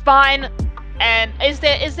 Yes. Fine. And is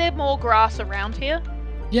there more grass around here?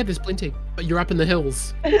 Yeah, there's plenty. But you're up in the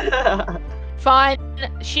hills. Fine.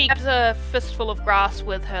 She grabs a fistful of grass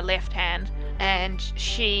with her left hand, and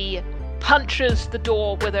she punches the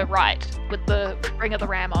door with her right, with the ring of the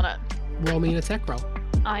ram on it. Roll me an attack roll.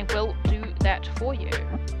 I will do that for you.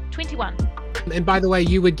 21. And by the way,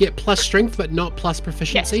 you would get plus strength, but not plus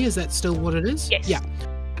proficiency. Yes. Is that still what it is? Yes. Yeah.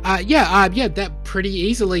 That pretty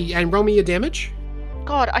easily. And roll me your damage.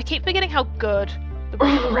 God, I keep forgetting how good the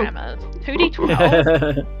ring of the ram is.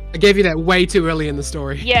 2d12. I gave you that way too early in the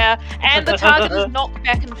story. Yeah, and the target is knocked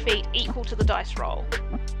back in feet equal to the dice roll.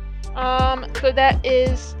 So that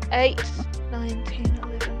is 8, 9, 10,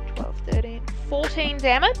 11, 12, 13, 14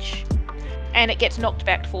 damage. And it gets knocked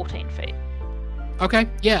back 14 feet. Okay,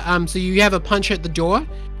 yeah, so you have a punch at the door,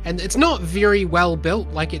 and it's not very well built,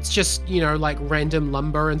 it's just, random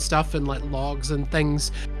lumber and stuff and, logs and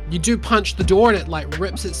things. You do punch the door, and it,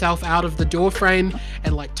 rips itself out of the door frame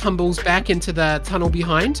and, tumbles back into the tunnel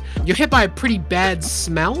behind. You're hit by a pretty bad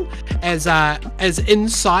smell as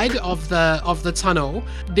inside of the tunnel,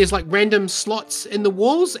 there's, random slots in the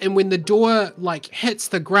walls, and when the door, hits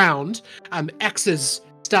the ground, axes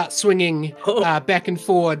start swinging back and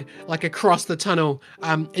forward across the tunnel,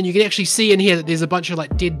 and you can actually see in here that there's a bunch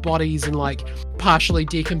of dead bodies and partially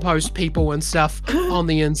decomposed people and stuff on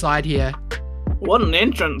the inside here. What an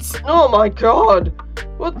entrance! Oh my god!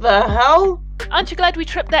 What the hell? Aren't you glad we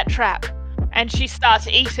tripped that trap? And she starts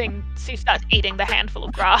eating the handful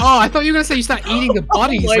of grass. Oh, I thought you were gonna say you start eating the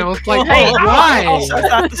bodies, my and I was like, God. oh, why? I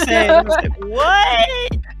thought the same. I was like,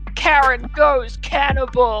 what? Karen goes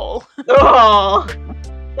cannibal. Oh,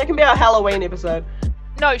 that can be our Halloween episode.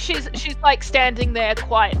 No, she's standing there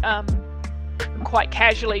quite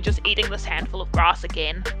casually, just eating this handful of grass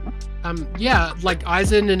again.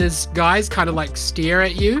 Eisen and his guys kind of stare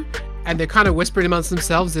at you, and they're kind of whispering amongst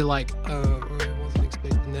themselves. They're like, I wasn't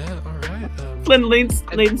expecting that. All right. Flynn leans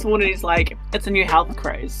forward and he's like, it's a new health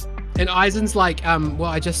craze. And Eisen's like, well,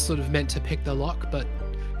 I just sort of meant to pick the lock, but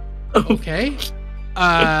okay.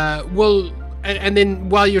 And then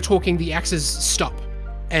while you're talking, the axes stop,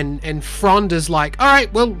 and Frond is like, all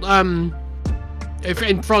right, well, and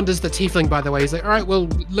Frond is the tiefling, by the way. He's like, all right, well,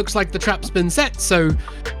 looks like the trap's been set, so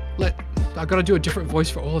I got to do a different voice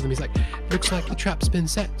for all of them. He's like, looks like the trap's been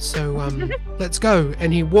set, so let's go.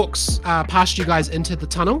 And he walks past you guys into the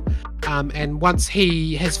tunnel, and once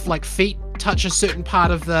his feet touch a certain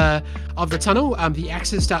part of the tunnel, the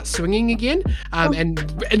axes start swinging again,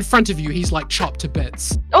 and in front of you, he's like chopped to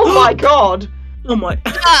bits. Oh my god! Oh my.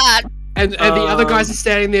 God. And the other guys are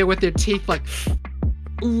standing there with their teeth like,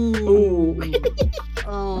 ooh.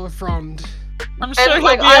 Oh, Frond. I'm sure And he'll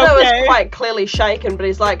like be Ido okay. is quite clearly shaken, but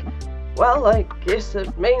he's like, well, I guess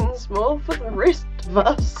it means more for the rest of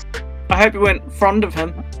us. I hope you weren't fond of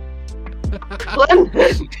him. Flynn.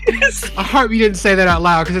 I hope you didn't say that out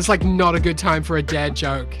loud, because it's like not a good time for a dad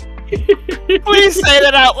joke. Please say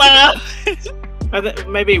that out loud.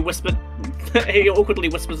 Maybe he whispered. He awkwardly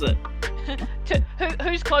whispers it.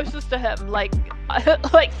 Who's closest to him? Like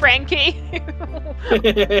Frankie?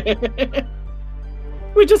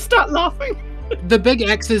 We just start laughing. The big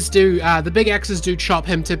axes do chop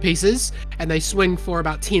him to pieces, and they swing for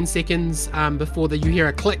about 10 seconds before you hear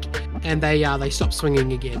a click, and they stop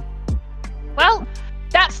swinging again. Well,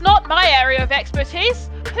 that's not my area of expertise.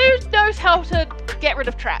 Who knows how to get rid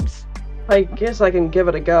of traps? I guess I can give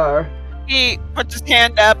it a go. He puts his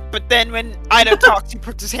hand up, but then when Ido talks, he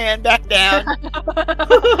puts his hand back down.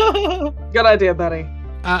 Good idea, buddy.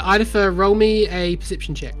 Idafer, roll me a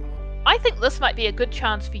perception check. I think this might be a good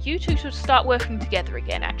chance for you two to start working together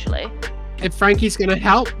again, actually. If Frankie's going to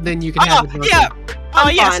help, then you can have it. Yeah. Oh,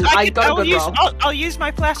 I'm yes. fine. I got a good roll. I'll use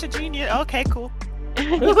my Flash of Genius. Okay, cool.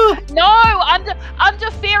 No,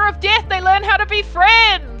 under fear of death, they learn how to be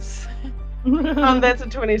friends. That's a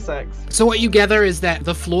 26. So what you gather is that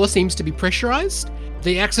the floor seems to be pressurized.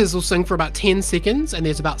 The axes will swing for about 10 seconds, and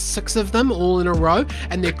there's about 6 of them all in a row,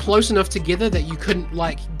 and they're close enough together that you couldn't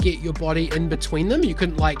get your body in between them. You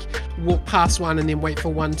couldn't walk past one and then wait for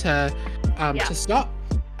one to stop.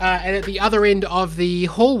 And at the other end of the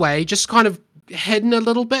hallway, just kind of hidden a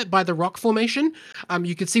little bit by the rock formation,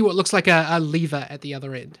 you can see what looks like a lever at the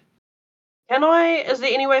other end. Is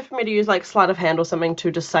there any way for me to use sleight of hand or something to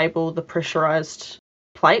disable the pressurized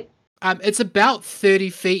plate? It's about 30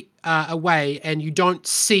 feet away, and you don't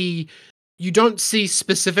see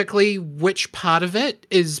specifically which part of it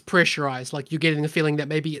is pressurized. Like, you're getting the feeling that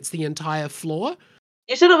maybe it's the entire floor.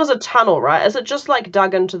 You said it was a tunnel, right? Is it just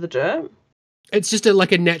dug into the dirt? It's just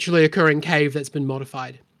a naturally occurring cave that's been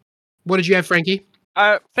modified. What did you have, Frankie?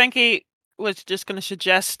 Frankie was just going to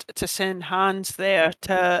suggest to send Hans there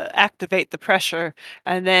to activate the pressure,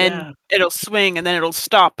 and then it'll swing, and then it'll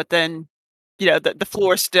stop, but then, the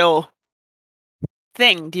floor's still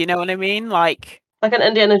thing. Do you know what I mean? Like an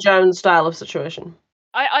Indiana Jones style of situation.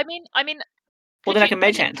 I mean. Well, then I can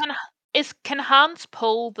mage hand. Can Hans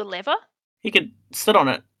pull the lever? He could sit on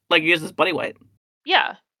it, use his body weight.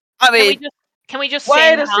 Yeah. I mean, can we just wait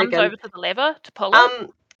send a Hans second. over to the lever to pull it?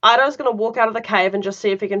 Ido's gonna walk out of the cave and just see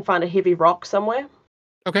if he can find a heavy rock somewhere.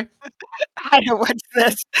 Okay. I know what's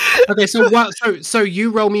this. Okay, so you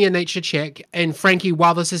roll me a nature check, and Frankie,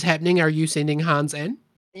 while this is happening, are you sending Hans in?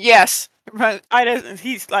 Yes.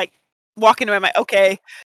 He's walking away. I'm like, okay,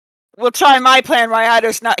 we'll try my plan while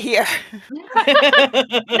Ido's not here.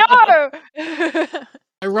 No.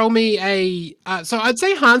 Roll me so I'd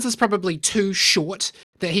say Hans is probably too short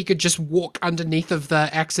that he could just walk underneath of the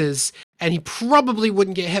axes, and he probably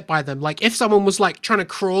wouldn't get hit by them. Like, if someone was trying to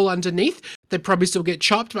crawl underneath, they'd probably still get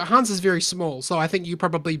chopped, but Hans is very small, so I think you'd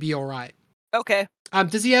probably be all right. Okay.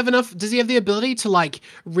 Does he have the ability to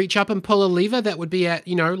reach up and pull a lever that would be at,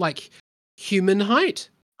 human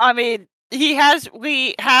height? I mean,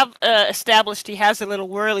 we have established he has a little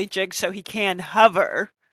whirly jig, so he can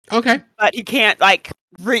hover. Okay. But he can't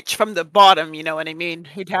reach from the bottom, you know what I mean?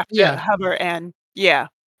 He'd have to hover, and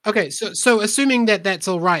Okay, so assuming that that's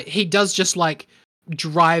all right, he does just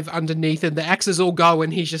drive underneath, and the axes all go,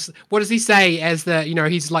 and he's just, what does he say as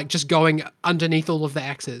he's just going underneath all of the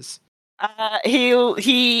axes?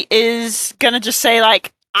 He is gonna just say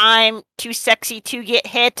I'm too sexy to get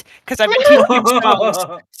hit because I've been teaching songs.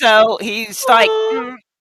 So he's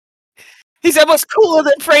he's almost cooler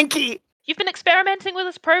than Frankie. You've been experimenting with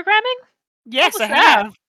this programming? Yes, I What was that?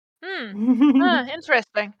 have.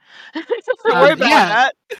 Interesting. Don't worry about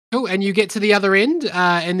that. Cool, and you get to the other end,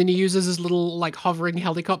 and then he uses his little hovering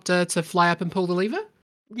helicopter to fly up and pull the lever?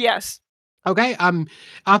 Yes. Okay,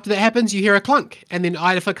 after that happens, you hear a clunk, and then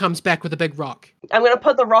Idafer comes back with a big rock. I'm gonna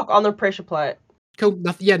put the rock on the pressure plate. Cool,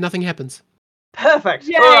 nothing happens. Perfect.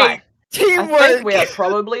 Yay! Alright. Teamwork. I think we are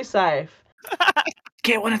probably safe.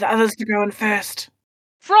 Get one of the others to go in first.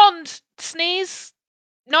 Frond, sneeze.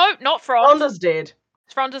 No, not Frond. Rhonda's dead.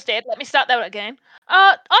 Frond is dead. Let me start that again.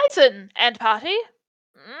 Eisen and party.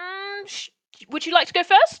 Would you like to go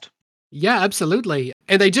first? Yeah, absolutely.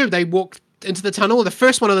 And they do. They walk into the tunnel. The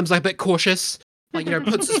first one of them's like a bit cautious, like,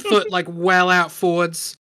 puts his foot like well out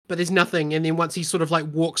forwards, but there's nothing. And then once he sort of like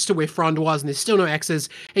walks to where Frond was and there's still no axes,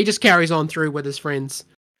 he just carries on through with his friends.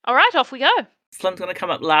 All right, off we go. Slim's going to come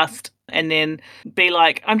up last and then be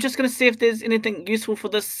like, I'm just going to see if there's anything useful for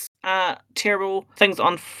this terrible things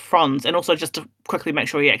on Franz, and also just to quickly make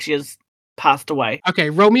sure he actually is passed away. Okay,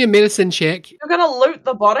 roll me a medicine check. You're gonna loot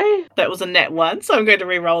the body? That was a nat 1, so I'm going to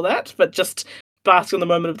re-roll that, but just bask on the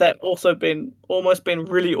moment of that also almost been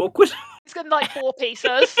really awkward. It's got like 4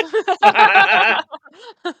 pieces.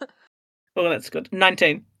 Oh, that's good.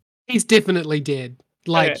 19. He's definitely dead.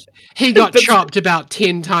 Like, Okay. he got chopped about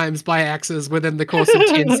 10 times by axes within the course of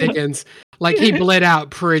 10 seconds. Like, he bled out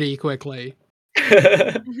pretty quickly.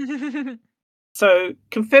 So,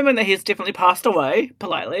 confirming that he's definitely passed away,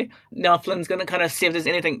 politely, now Flynn's going to kind of see if there's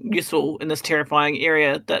anything useful in this terrifying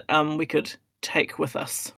area that we could take with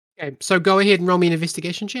us. Okay, so go ahead and roll me an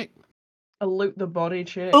investigation check. A loot the body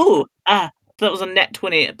check. Oh, that was a nat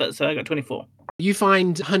 20, but so I got 24. You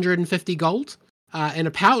find 150 gold in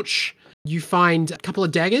a pouch. You find a couple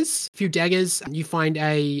of daggers, a few daggers. You find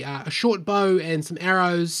a short bow and some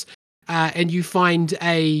arrows. And you find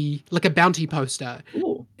a bounty poster.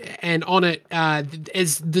 Ooh. And on it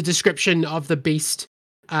is the description of the beast.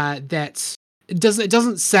 That it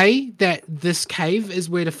doesn't say that this cave is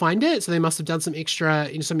where to find it, so they must have done some extra,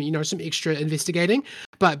 some extra investigating.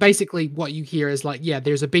 But basically, what you hear is like, yeah,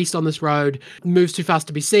 there's a beast on this road, moves too fast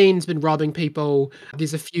to be seen, has been robbing people.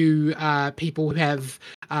 There's a few people who have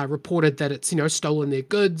reported that it's stolen their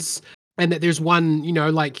goods, and that there's one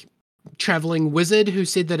traveling wizard who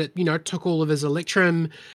said that it took all of his electrum,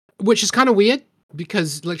 which is kind of weird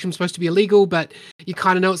because electrum's supposed to be illegal, but you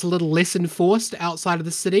kind of know it's a little less enforced outside of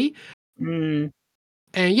the city. Mm.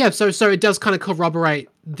 And yeah, so it does kind of corroborate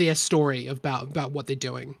their story about what they're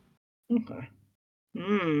doing. Okay.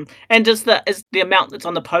 And is the amount that's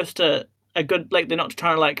on the poster a good, like, they're not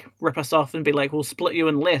trying to rip us off and be like, we'll split you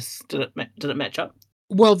in less? Did it match up?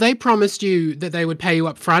 Well, they promised you that they would pay you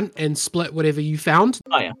up front and split whatever you found.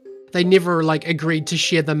 Oh yeah. They never agreed to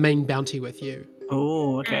share the main bounty with you.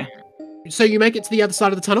 Oh, okay. So you make it to the other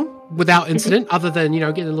side of the tunnel without incident, other than,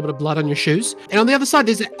 getting a little bit of blood on your shoes. And on the other side,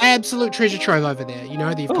 there's an absolute treasure trove over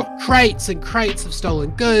there. They've got crates and crates of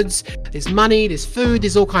stolen goods. There's money, there's food,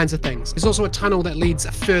 there's all kinds of things. There's also a tunnel that leads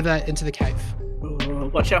further into the cave. Oh,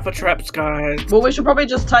 watch out for traps, guys. Well, we should probably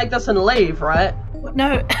just take this and leave, right?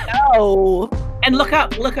 No. No. And look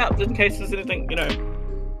up just in case there's anything,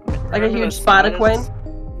 Like a huge spider queen?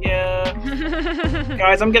 Yeah.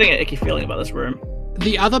 Guys, I'm getting an icky feeling about this room.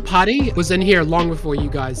 The other party was in here long before you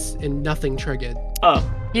guys, and nothing triggered. Oh.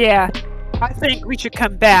 Yeah. I think we should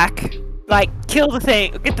come back. Kill the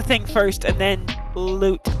thing, get the thing first, and then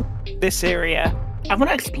loot this area. I want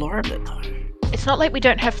to explore a bit, though. It's not like we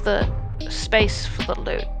don't have the space for the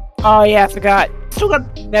loot. Oh yeah, I forgot. Still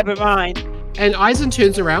got... Never mind. And Eisen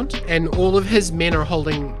turns around, and all of his men are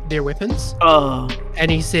holding their weapons. Oh. And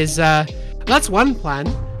he says, that's one plan.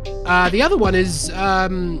 The other one is,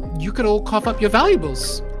 you could all cough up your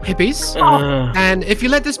valuables, hippies. And if you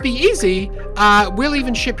let this be easy, we'll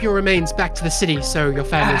even ship your remains back to the city so your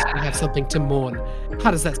families can have something to mourn.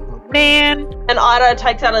 How does that sound? Man. And Ido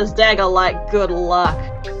takes out his dagger good luck.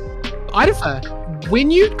 Idafer,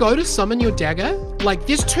 when you go to summon your dagger,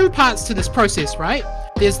 there's 2 parts to this process, right?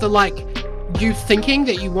 There's the, you thinking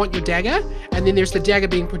that you want your dagger, and then there's the dagger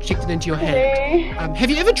being projected into your hand. Have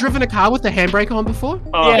you ever driven a car with the handbrake on before?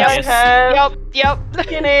 Oh, Yes. Yep.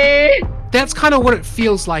 Skinny. That's kind of what it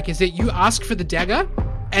feels like, is that you ask for the dagger,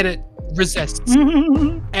 and it resists.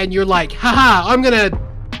 And you're like, haha, I'm gonna...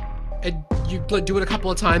 And you do it a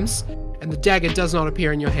couple of times, and the dagger does not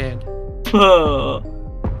appear in your hand.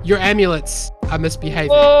 Your amulets are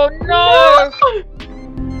misbehaving. Oh no!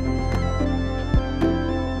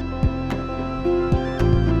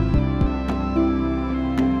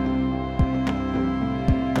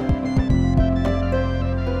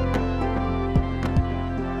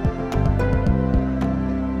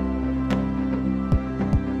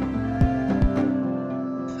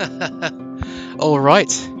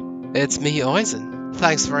 Alright, it's me, Eisen.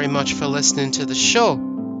 Thanks very much for listening to the show.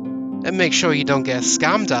 And make sure you don't get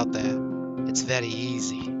scammed out there. It's very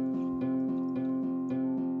easy.